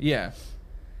flames. Yeah.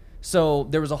 So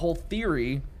there was a whole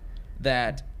theory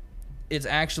that it's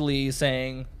actually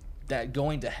saying that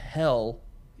going to hell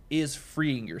is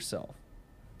freeing yourself,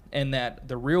 and that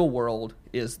the real world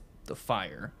is the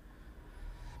fire.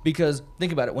 Because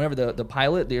think about it, whenever the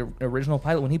pilot, the original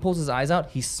pilot, when he pulls his eyes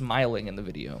out, he's smiling in the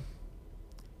video.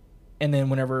 And then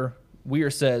whenever Weir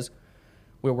says,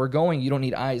 where we're going, you don't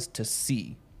need eyes to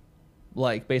see.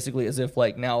 Like, basically as if,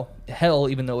 like, now hell,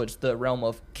 even though it's the realm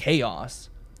of chaos,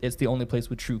 it's the only place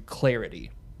with true clarity.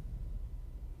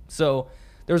 So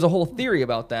there's a whole theory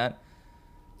about that.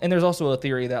 And there's also a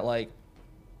theory that, like,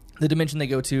 the dimension they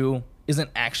go to isn't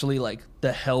actually, like,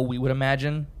 the hell we would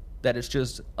imagine, that it's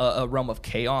just a realm of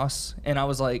chaos. And I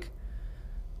was like,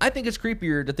 I think it's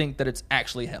creepier to think that it's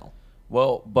actually hell.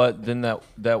 Well, but then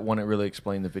that wouldn't really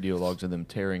explain the video logs of them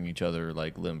tearing each other,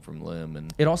 like, limb from limb.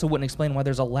 And it also wouldn't explain why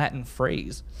there's a Latin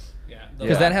phrase. Yeah.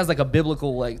 Because that has, like, a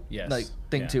biblical, like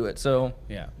thing Yeah. to it. So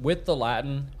Yeah. With the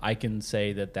Latin, I can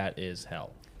say that is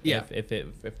hell. Yeah.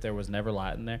 If there was never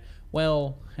Latin there,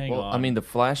 well, hang on. I mean, the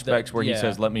flashbacks where he yeah.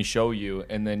 says, "Let me show you,"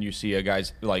 and then you see a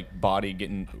guy's like body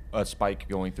getting a spike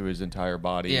going through his entire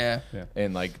body. Yeah. Yeah.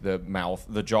 And like the mouth,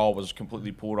 the jaw was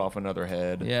completely pulled off another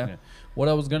head. yeah. Yeah. What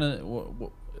I was gonna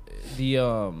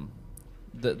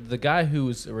the guy who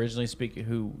was originally speaking,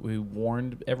 who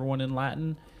warned everyone in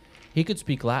Latin, he could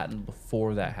speak Latin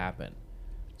before that happened.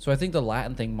 So I think the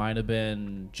Latin thing might have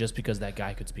been just because that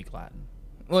guy could speak Latin.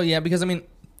 Well, yeah, because I mean,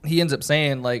 he ends up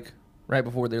saying, like, right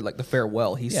before they're like the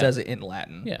farewell, he says it in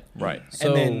Latin. Yeah. Right. So,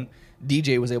 And then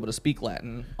DJ was able to speak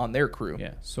Latin on their crew.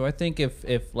 yeah. So I think if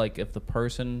the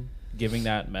person giving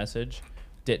that message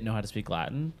didn't know how to speak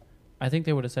Latin, I think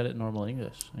they would have said it in normal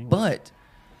English. But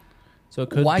so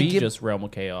it could why be give- just realm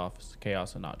of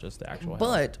chaos, and not just the actual. hell.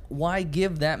 But why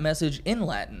give that message in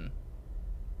Latin?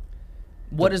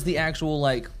 What is the actual,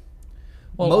 like,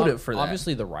 motive for that?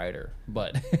 Obviously the writer,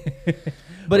 but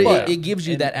But it gives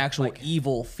you and, that actual like,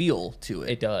 evil feel to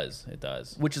it. it does. It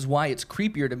does. Which is why it's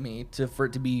creepier to me for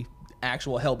it to be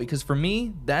actual hell. Because for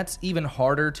me, that's even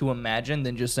harder to imagine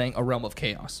than just saying a realm of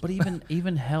chaos. But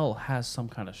even hell has some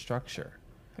kind of structure.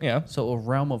 Yeah. So a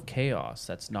realm of chaos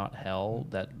that's not hell,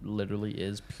 that literally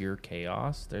is pure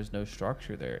chaos. There's no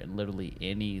structure there, and literally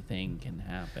anything can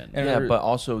happen. And Yeah, but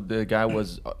also the guy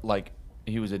was like,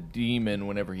 he was a demon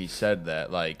whenever he said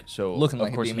that. Like, so Looking of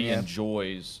like a course demon, he yeah.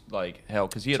 enjoys like hell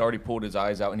because he had already pulled his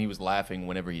eyes out and he was laughing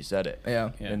whenever he said it.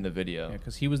 Yeah. In the video. Yeah,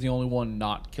 because he was the only one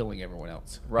not killing everyone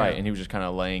else. Right, Yeah. and he was just kind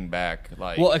of laying back,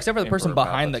 like. Well, except for the person Emperor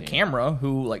behind the Palpatine. camera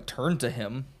who, like, turned to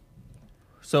him.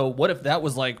 So what if that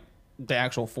was, like, the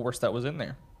actual force that was in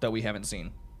there that we haven't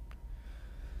seen?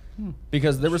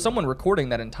 Because there was someone recording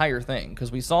that entire thing.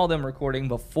 Because we saw them recording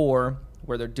before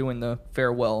where they're doing the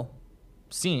farewell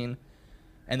scene.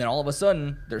 And then all of a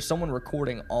sudden, there's someone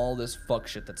recording all this fuck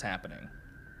shit that's happening.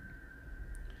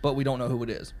 But we don't know who it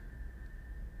is.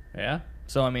 Yeah.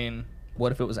 So, I mean,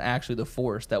 what if it was actually the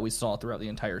force that we saw throughout the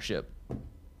entire ship?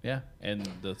 Yeah. And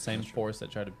the same force that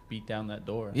tried to beat down that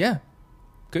door. Yeah,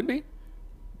 could be.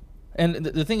 And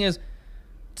the thing is,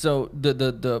 so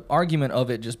the argument of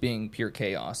it just being pure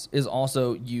chaos is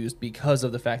also used because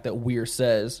of the fact that Weir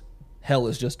says hell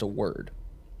is just a word.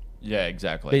 Yeah,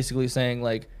 exactly. Basically saying,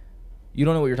 like, you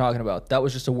don't know what you're talking about. That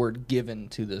was just a word given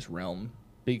to this realm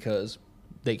because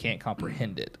they can't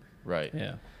comprehend it. Right.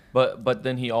 Yeah. But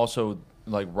then he also,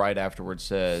 like, right afterwards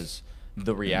says,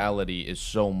 the reality is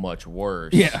so much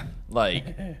worse. Yeah. Like,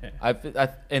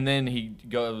 and then he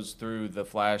goes through the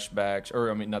flashbacks,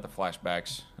 or I mean, not the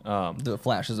flashbacks. The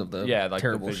flashes of the like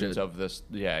terrible the visions shit. of this.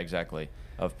 Yeah, exactly.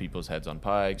 Of people's heads on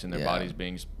pikes and their bodies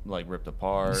being like ripped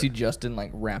apart. You see Justin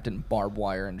like wrapped in barbed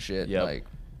wire and shit. Yep. Like,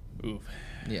 Oof.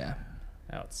 yeah.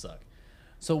 That would suck.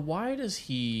 So why does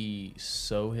he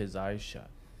sew his eyes shut?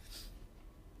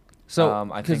 So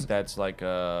I think that's like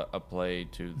a play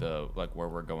to the like where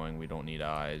we're going. We don't need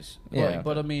eyes. Yeah.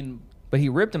 But I mean, but he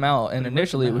ripped them out, and But he ripped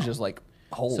initially it them was out. just like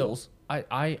holes. so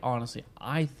I honestly,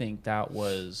 I think that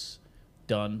was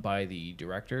done by the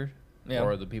director Yeah.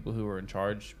 or the people who were in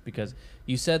charge, because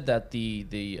you said that the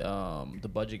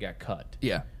budget got cut.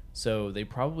 Yeah. So they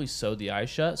probably sewed the eyes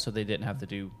shut, so they didn't have to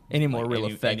do Any more real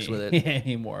effects with it.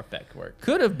 any more effect work.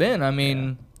 Could have been. I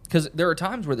mean, because there are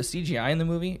times where the CGI in the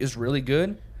movie is really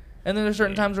good, and then there's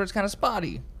certain times where it's kind of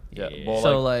spotty. Yeah. Yeah. Well,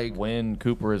 So, like like- when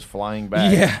Cooper is flying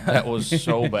back, Yeah. that was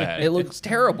so bad. It looks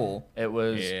terrible. It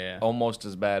was Yeah. almost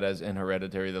as bad as in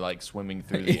Hereditary. They're like swimming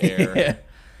through the air. Yeah.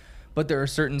 But there are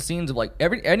certain scenes of like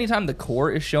anytime the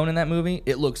core is shown in that movie,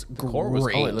 it looks core was-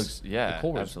 great. Oh, it looks The absolutely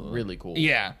core was really cool.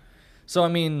 Yeah. So I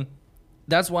mean,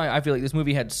 that's why I feel like this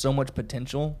movie had so much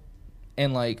potential,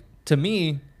 and like to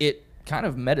me, it kind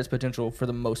of met its potential for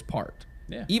the most part.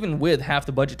 Yeah. Even with half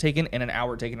the budget taken and an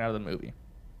hour taken out of the movie,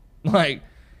 like,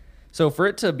 so for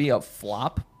it to be a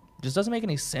flop just doesn't make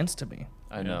any sense to me.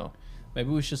 I know. Maybe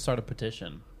we should start a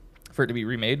petition For it to be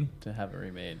remade, to have it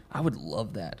remade. I would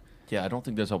love that. Yeah, I don't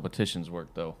think that's how petitions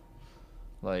work though.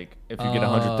 Like if you get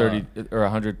 130 or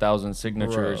 100,000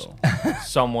 signatures,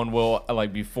 someone will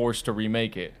like be forced to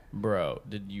remake it. Bro,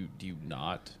 do you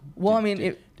not? Well, did, I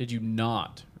mean, do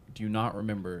you not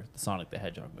remember the Sonic the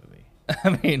Hedgehog movie?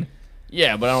 I mean,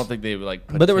 Yeah, but I don't think they would like.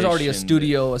 but there was already a petitioned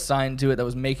studio assigned to it that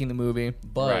was making the movie.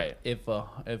 But Right.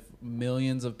 if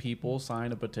millions of people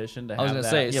sign a petition to I was have gonna that,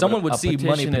 say Yeah, someone but would a see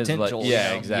money petition is like- potential. yeah,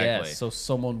 you know? exactly. yes, so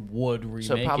someone would remake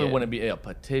So it probably it. wouldn't be a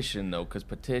petition though, because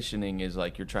petitioning is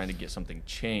like you're trying to get something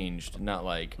changed, not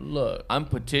like Look, I'm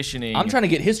petitioning. I'm trying to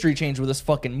get history changed with this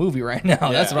fucking movie right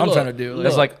now. That's what I'm Look, trying to do. look.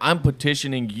 It's like I'm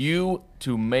petitioning you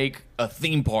to make a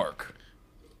theme park.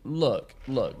 look.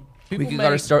 we People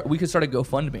could start. We could start a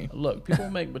GoFundMe. Look, people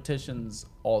make petitions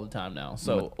all the time now.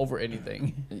 So over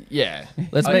anything. Yeah,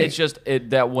 Let's make- It's just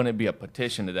that wouldn't be a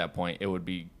petition at that point. It would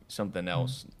be something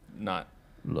else, not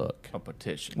Look, a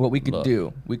petition. What we could Look.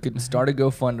 do, we could start a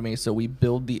GoFundMe so we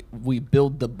build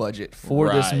the budget for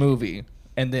this Right. movie,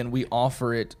 and then we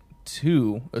offer it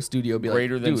to a studio. Be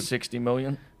Greater like, than dude, 60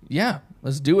 million. yeah,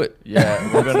 let's do it.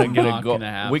 Yeah, we're gonna get a Not go. gonna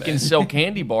happen. We can sell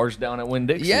candy bars down at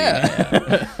Winn-Dixie.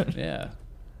 Yeah. yeah.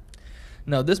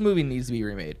 No, this movie needs to be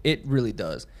remade. It really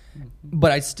does.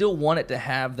 But I still want it to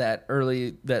have that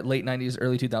late 90s,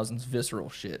 early 2000s visceral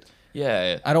shit.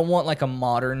 yeah. I don't want like a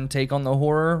modern take on the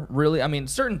horror, really. I mean,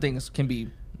 certain things can be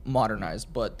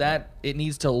modernized, but it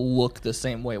needs to look the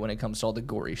same way when it comes to all the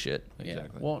gory shit.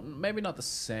 Exactly. Yeah. Well, maybe not the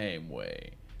same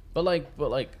way, but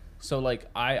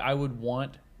I would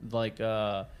want like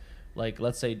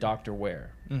let's say Dr.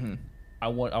 Ware. Mm-hmm. I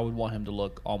would want him to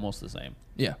look almost the same,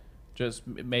 Yeah. just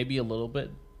maybe a little bit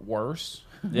worse,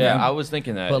 Yeah, I was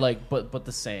thinking that. but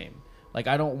the same. Like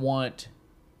I don't want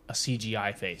a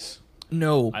CGI face.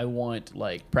 No. I want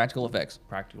like Practical effects.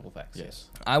 practical effects. yes,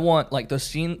 I want like the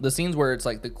scenes where it's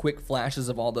like the quick flashes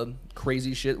of all the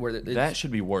crazy shit where that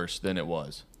should be worse than it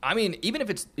was. I mean, even if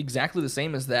it's exactly the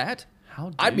same as that, How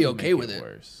do I'd be you okay make with it.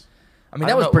 Worse? I mean, I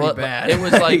that don't was know, pretty well, bad. It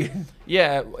was like,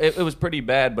 yeah, it was pretty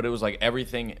bad, but it was like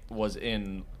everything was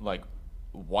in like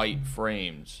white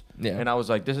frames. Yeah. And I was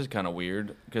like, this is kind of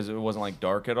weird because it wasn't like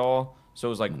dark at all. So it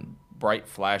was like bright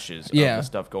flashes Yeah. of the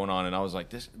stuff going on. And I was like,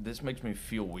 this makes me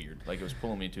feel weird. Like it was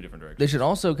pulling me in two different They directions. should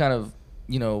also kind of,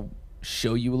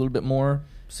 show you a little bit more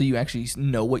so you actually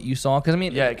know what you saw. Because I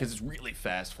mean, Yeah, because it's really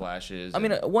fast flashes. I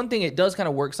mean, one thing it does kind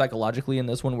of work psychologically in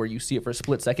this one where you see it for a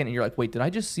split second and you're like, wait, did I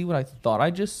just see what I thought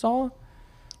I just saw?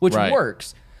 Which Right.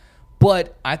 works.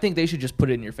 But I think they should just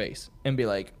put it in your face and be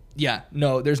like, yeah,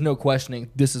 no, there's no questioning.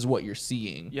 This is what you're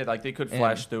seeing. yeah, like they could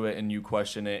flash through it and you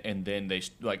question it, and then they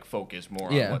like focus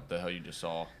more Yeah. on what the hell you just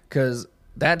saw. Because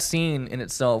that scene in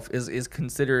itself is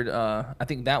considered, I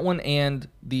think that one and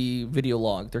the video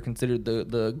log, they're considered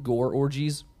the gore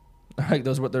orgies. Like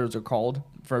those what those are called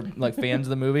for like fans of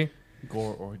the movie.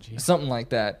 Gore orgy. Something like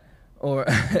that. Or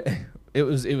it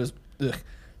was ugh.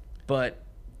 But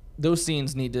those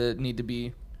scenes need to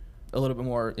be a little bit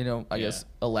more, I guess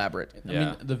elaborate. I Yeah.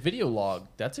 mean, the video log,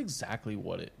 that's exactly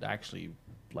what it actually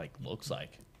like looks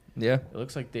like. Yeah. It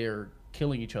looks like they're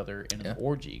killing each other in an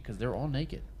orgy because they're all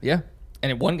naked. Yeah.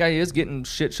 And one guy is getting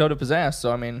shit shoved up his ass,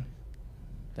 so I mean,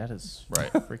 That is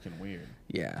Right. freaking weird.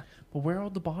 Yeah. But where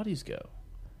would the bodies go?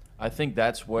 I think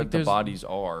that's what Like, the there's- bodies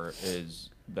are, is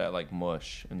that like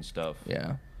mush and stuff.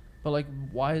 Yeah. But like,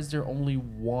 why is there only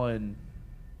one?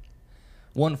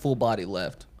 One full body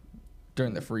left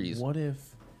during the freeze. What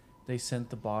if they sent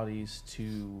the bodies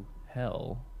to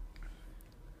hell,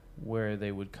 where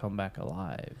they would come back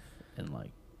alive and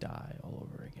like die all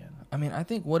over again? I mean, I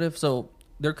think what if so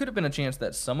there could have been a chance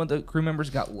that some of the crew members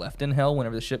got left in hell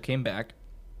whenever the ship came back.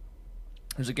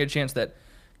 There's a good chance that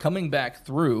coming back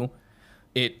through,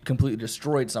 it completely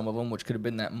destroyed some of them, which could have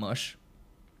been that mush.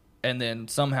 And then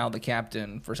somehow the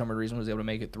captain, for some reason, was able to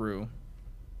make it through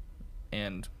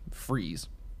and freeze.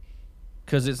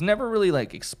 Because it's never really,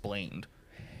 like, explained.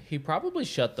 He probably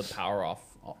shut the power off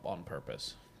on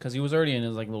purpose because he was already in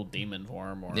his like little demon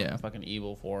form or fucking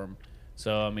evil form.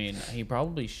 So I mean, he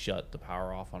probably shut the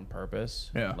power off on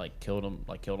purpose. Yeah. Like killed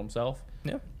himself.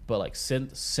 Yeah. But like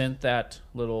sent that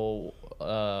little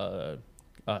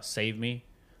save me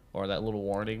or that little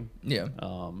warning. Yeah.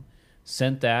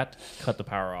 Sent that, cut the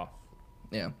power off.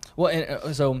 Yeah. Well,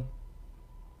 and so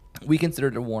we consider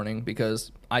it a warning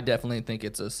because I definitely think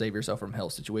it's a save yourself from hell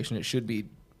situation. It should be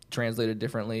translated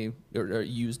differently or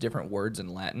use different words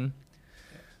in Latin.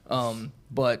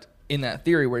 But in that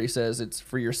theory where he says it's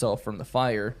free yourself from the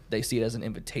fire, they see it as an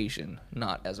invitation,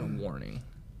 not as a warning.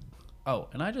 Oh,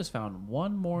 and I just found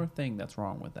one more thing that's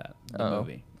wrong with that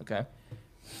movie. Okay.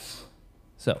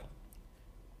 So,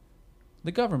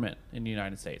 the government in the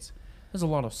United States, there's a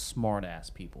lot of smart-ass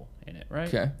people in it, right?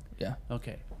 Okay. Yeah.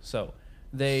 Okay, so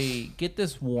they get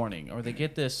this warning or they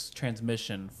get this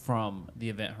transmission from the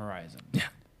Event Horizon. Yeah.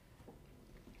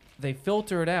 They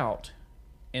filter it out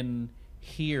and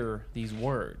hear these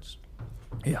words.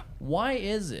 Yeah. Why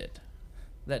is it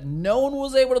that no one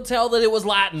was able to tell that it was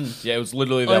Latin Yeah, it was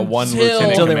literally that one Until-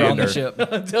 lieutenant Until they were on commander. the ship.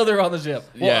 until they're on the ship?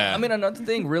 Well, Yeah. I mean, another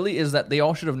thing really is that they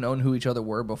all should have known who each other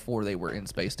were before they were in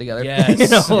space together. Yes. You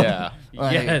know? Yeah.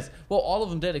 Like- Yes. Well, all of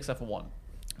them did except for one,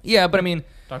 Yeah, but I mean,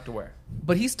 Dr. Ware.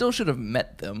 but he still should have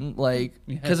met them, like,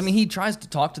 because I Yes. mean, he tries to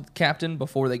talk to the captain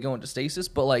before they go into stasis,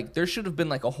 but like, there should have been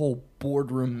like a whole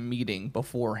boardroom meeting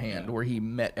beforehand where he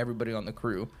met everybody on the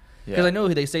crew. Because Yeah. I know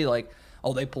they say like,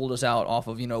 oh, they pulled us out off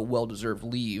of well-deserved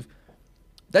leave.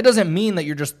 That doesn't mean that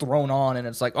you're just thrown on and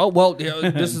it's like, oh well,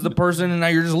 this is the person and now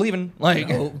you're just leaving. Like,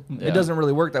 No. it doesn't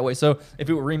really work that way. So if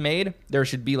it were remade, there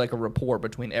should be like a rapport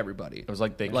between everybody. It was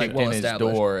like they Like, kicked well in his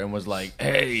established. door and was like,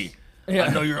 "Hey, Yeah. I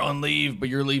know you're on leave, but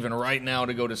you're leaving right now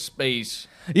to go to space."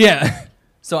 Yeah.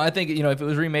 So I think if it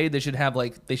was remade, they should have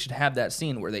that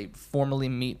scene where they formally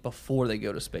meet before they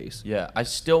go to space. Yeah, I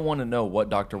still want to know what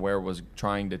Dr. Ware was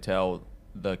trying to tell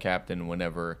the captain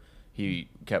whenever he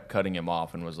kept cutting him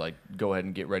off and was like, "Go ahead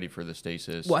and get ready for the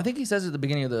stasis." Well, I think he says at the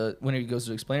beginning of when he goes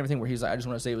to explain everything, where he's like, "I just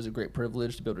want to say it was a great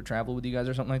privilege to be able to travel with you guys,"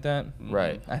 or something like that.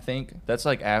 Right. I think. That's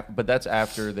like, but that's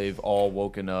after they've all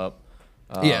woken up,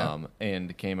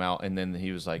 and came out, and then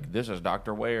he was like, "This is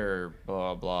Dr. Ware,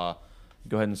 blah blah.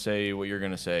 Go ahead and say what you're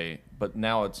gonna say." But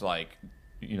now it's like,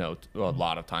 a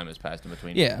lot of time has passed in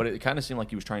between. Yeah. But it kind of seemed like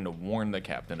he was trying to warn the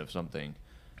captain of something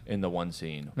in the one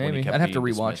scene. when he Maybe kept I'd have to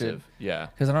being rewatch it. dismissive. Yeah.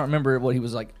 Because I don't remember what he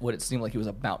was like, what it seemed like he was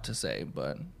about to say,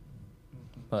 but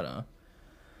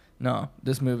no,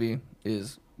 this movie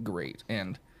is great,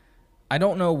 and I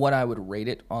don't know what I would rate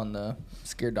it on the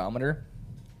scaredometer.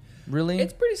 Really?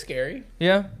 It's pretty scary.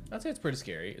 Yeah. I'd say it's pretty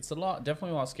scary. It's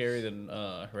definitely a lot scarier than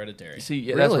Hereditary. See,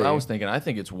 yeah, that's what I Really? was thinking. I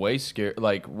think it's way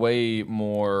way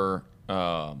more.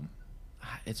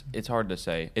 It's hard to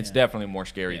say. It's definitely more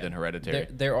scary than Hereditary.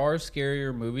 There are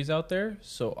scarier movies out there,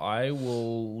 so I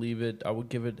will leave it. I would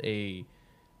give it a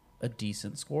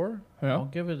decent score. Yeah. I'll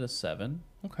give it a 7.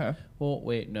 Okay. Well,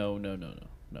 wait, no,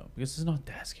 because it's not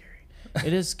that scary.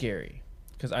 It is scary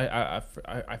because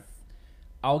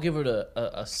I'll give it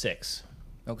a 6.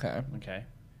 Okay. Okay.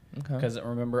 Okay. Because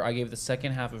remember, I gave the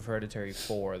second half of Hereditary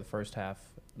 4,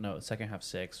 the second half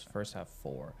 6, first half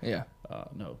 4. Yeah.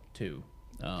 2.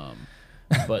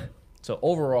 But so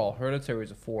overall, Hereditary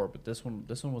is a 4, but this one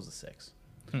was a 6.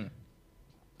 Okay.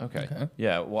 Okay.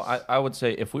 Yeah. Well, I would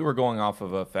say if we were going off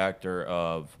of a factor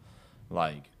of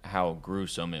like how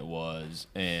gruesome it was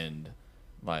and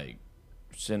like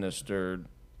sinister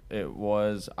it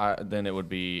was, then it would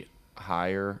be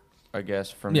higher, I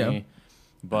guess, for me.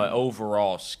 But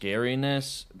overall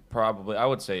scariness, I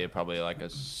would say probably like a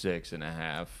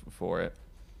 6.5 for it.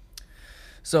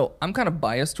 So I'm kind of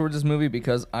biased towards this movie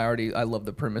because I love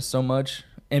the premise so much,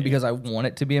 and because I want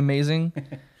it to be amazing.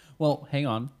 Well, hang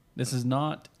on. This is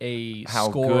not a How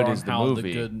score good on is the how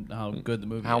movie? how good the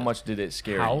movie How is. much did it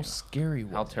scare How you? scary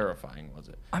was How it? terrifying was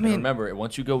it? I And mean- remember,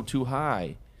 once you go too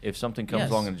high, if something comes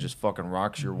Yes. along and just fucking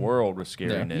rocks your world with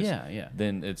scariness, Yeah.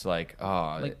 then it's like,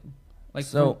 Like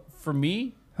So- for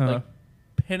me, Huh. like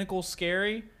pinnacle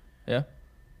scary Yeah.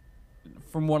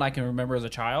 from what I can remember as a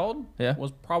child, Yeah.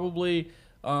 was probably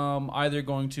either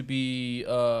going to be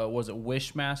was it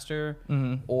Wishmaster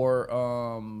or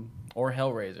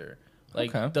Hellraiser.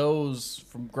 Like Okay. those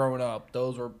from growing up,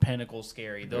 those were pinnacle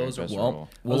scary. Those are visceral.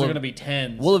 those are going to be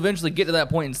 10s. We'll eventually get to that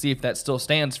point and see if that still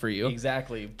stands for you.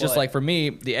 exactly. Just but- like for me,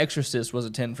 The Exorcist was a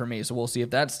 10 for me, so we'll see if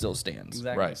that still stands.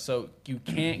 exactly. Right. So you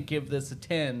can't give this a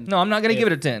 10. No, I'm not going to give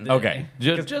it a 10. okay,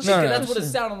 just No, no, that's no. what it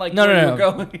sounded like. No, where no, you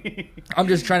no. were going. I'm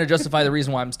just trying to justify the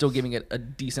reason why I'm still giving it a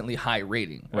decently high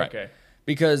rating. Right. Okay.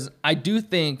 Because I do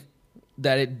think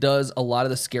that it does a lot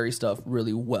of the scary stuff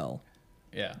really well.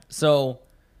 Yeah. So,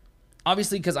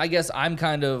 obviously, because I guess I'm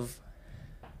kind of,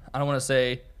 I don't want to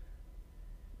say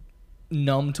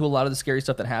numb to a lot of the scary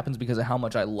stuff that happens because of how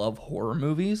much I love horror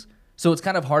movies. So it's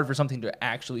kind of hard for something to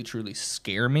actually truly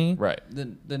scare me. right.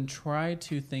 Then try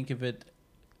to think of it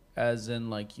as in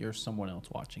like you're someone else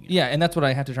watching it. Yeah, and that's what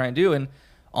I have to try and do. And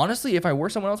honestly, if I were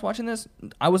someone else watching this,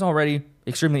 I was already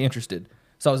extremely interested.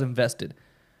 So I was invested.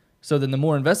 So then the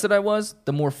more invested I was,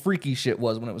 the more freaky shit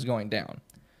was when it was going down.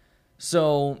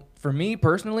 So for me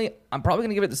personally, I'm probably going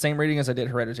to give it the same rating as I did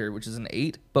Hereditary, which is an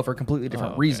 8, but for completely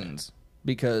different reasons.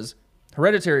 Because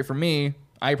Hereditary, for me,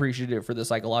 I appreciated it for the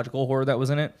psychological horror that was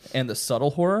in it and the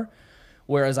subtle horror,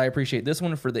 whereas I appreciate this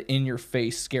one for the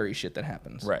in-your-face scary shit that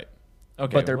happens. Right.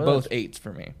 Okay. But they're well, both 8s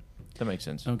for me. that makes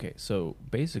sense. Okay, so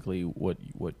basically, what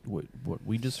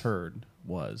we just heard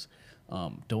was,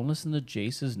 don't listen to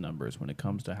Jace's numbers when it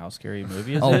comes to how scary a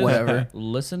movie is. Oh, whatever.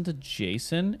 Listen to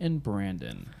Jason and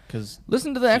Brandon, because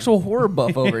Listen to the actual horror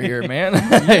buff over here, man.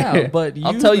 Yeah, but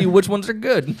I'll you- tell you which ones are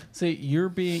good. see,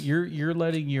 you're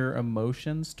letting your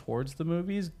emotions towards the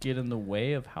movies get in the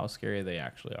way of how scary they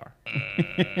actually are.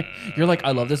 You're like,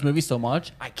 I love this movie so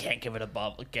much, I can't give it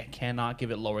above, cannot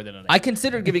give it lower than an 8. I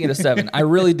considered giving it a 7. I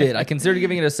really did. I considered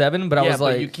giving it a 7, but I was but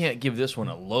like, you can't give this one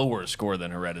a lower score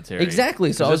than Hereditary.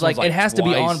 exactly. So I 'Cause was this one's like, it has to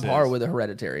be on twice par as- with a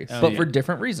Hereditary, but for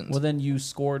different reasons. Well, then you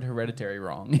scored Hereditary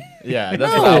wrong. Yeah,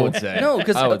 that's what I would say. No,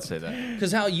 because I would say that.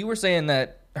 Because how you were saying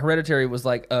that Hereditary was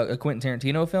like a Quentin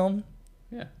Tarantino film.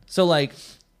 Yeah. So like,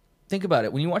 think about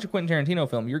it. When you watch a Quentin Tarantino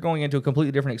film, you're going into a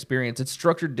completely different experience. It's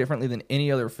structured differently than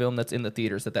any other film that's in the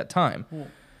theaters at that time.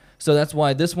 So that's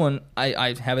why this one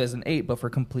I have it as an 8, but for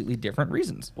completely different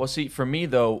reasons. Well, see, for me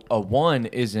though, a 1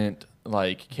 isn't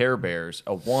like Care Bears.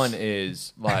 A 1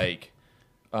 is like,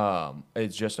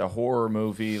 it's just a horror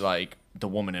movie like The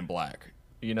Woman in Black.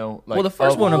 You know, like Well, the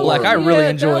first of one in horror Black I movies. really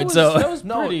enjoyed. That was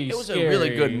No, pretty it was scary. a really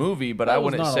good movie, but That I was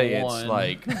wouldn't not say a it's 1.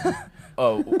 like,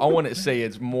 I wouldn't say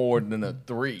it's more than a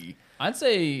 3. I'd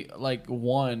say like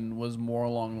 1 was more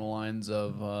along the lines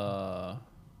of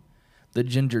The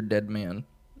Ginger Dead Man.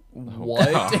 what?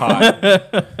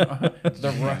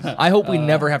 I hope we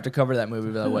never have to cover that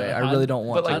movie, by the way. I really don't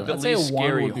want But like to. the I'd say least a 1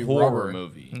 scary would be horror Rubber.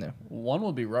 movie. No. 1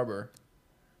 would be Rubber.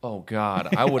 Oh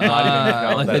God, I would not even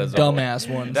count like that the as a horror. dumbass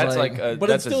ones. That's like a, But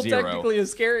that's it's still a 0. technically a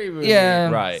scary movie. Yeah.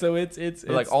 Right. So it's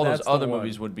But like all those that's the other one.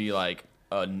 movies would be like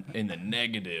in the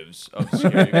negatives of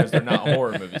scary because they're not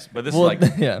horror movies. But this well, is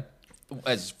like yeah.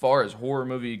 as far as horror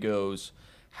movie goes,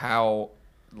 how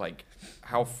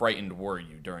frightened were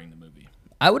you during the movie?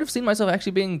 I would have seen myself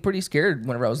actually being pretty scared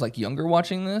whenever I was like younger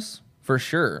watching this, for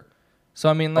sure. So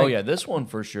I mean, like, Oh yeah, this one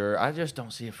for sure. I just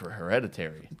don't see it for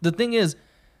Hereditary. the thing is,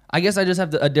 I guess I just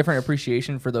have a different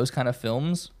appreciation for those kind of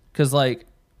films because like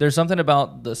there's something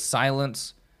about the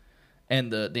silence and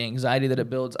the anxiety that it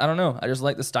builds. I don't know. I just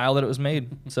like the style that it was made.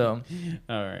 So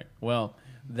All right. Well,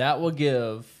 that will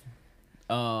give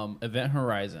Event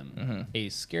Horizon a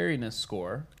scariness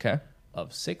score okay. of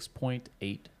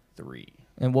 6.83.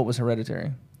 And what was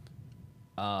Hereditary?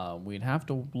 We'd have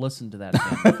to listen to that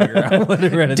again to figure out what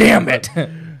Hereditary. Damn it!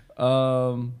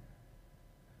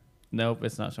 Nope,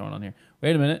 it's not showing on here.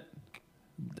 Wait a minute.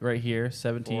 Right here,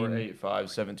 17. 4, 8,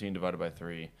 5, 17 divided by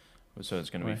 3. So it's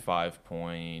going to be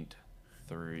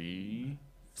 5.3.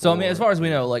 So I mean, as far as we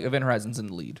know, like Event Horizon's in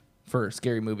the lead for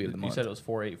scary movie of the You month. said it was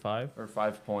 485? Or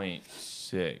 5.6.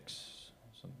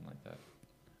 Something like that.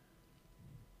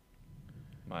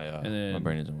 And then My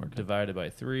brain isn't working. divided by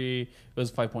 3. It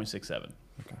was 5.67.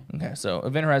 Okay, so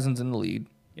Event Horizon's in the lead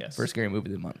Yes. for scary movie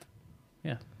of the month.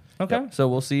 Yeah. Okay, so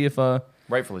we'll see if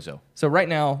Rightfully so. So right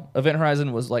now, Event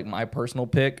Horizon was like my personal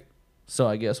pick. So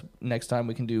I guess next time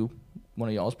we can do one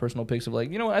of y'all's personal picks of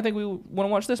like, you know what, I think we want to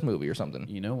watch this movie or something.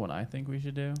 You know what I think we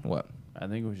should do? What? I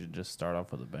think we should just start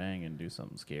off with a bang and do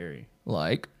something scary.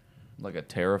 Like? like a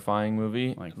terrifying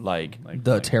movie, like The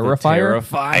Terrifier? The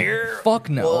Terrifier. Fuck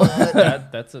no.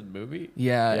 That's a movie.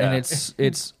 Yeah, Yeah. and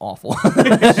it's awful. So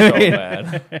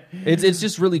bad. It's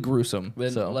just really gruesome.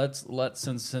 Then So. let's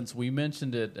since we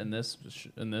mentioned it in this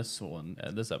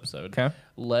episode. Okay.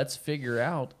 Let's figure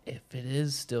out if it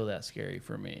is still that scary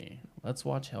for me. Let's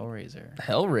watch Hellraiser.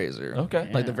 Hellraiser. Okay.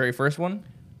 Like the very first one?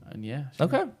 And yeah. Sure.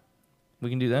 Okay. We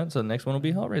can do that. So the next one will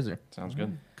be Hellraiser. Sounds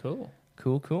good. Cool.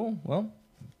 Cool. Well,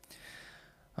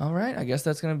 all right. I guess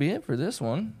that's going to be it for this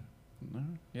one.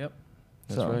 Yep.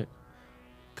 That's right.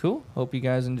 Cool. Hope you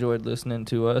guys enjoyed listening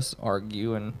to us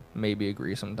argue and maybe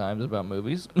agree sometimes about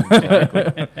movies.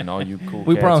 Exactly. And all you cool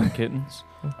We cats and kittens.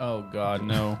 Oh God,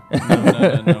 no.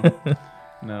 No.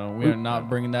 No, we are not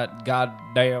bringing that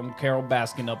goddamn Carol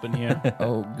Baskin up in here.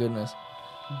 Oh, goodness.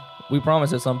 We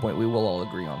promise at some point we will all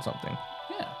agree on something.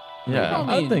 Yeah. Yeah,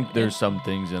 I I mean, think there's some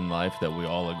things in life that we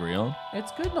all agree on.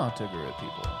 It's good not to agree with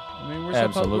people. I mean, we're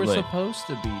Absolutely. supposed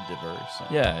to be diverse.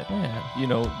 Yeah. Yeah. You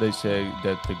know, they say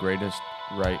that the greatest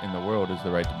right in the world is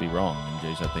the right to be wrong. And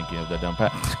Jace, I think you have that down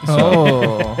pat.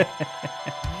 Oh.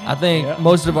 I think Yeah.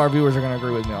 most of our viewers are going to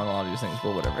agree with me on a lot of these things,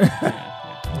 but whatever.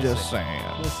 Yeah. We'll Just see. saying.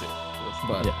 We'll see.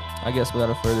 But Yeah. I guess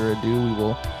without further ado, we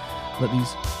will let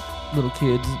these little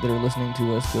kids that are listening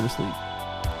to us go to sleep.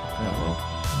 Yeah, well,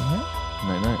 All right.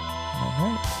 night-night. All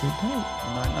right. Sleep tight.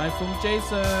 Night from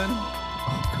Jason.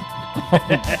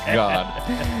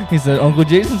 God. He said, Uncle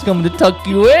Jason's coming to tuck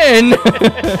you in.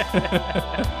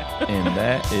 And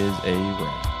that is a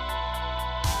wrap.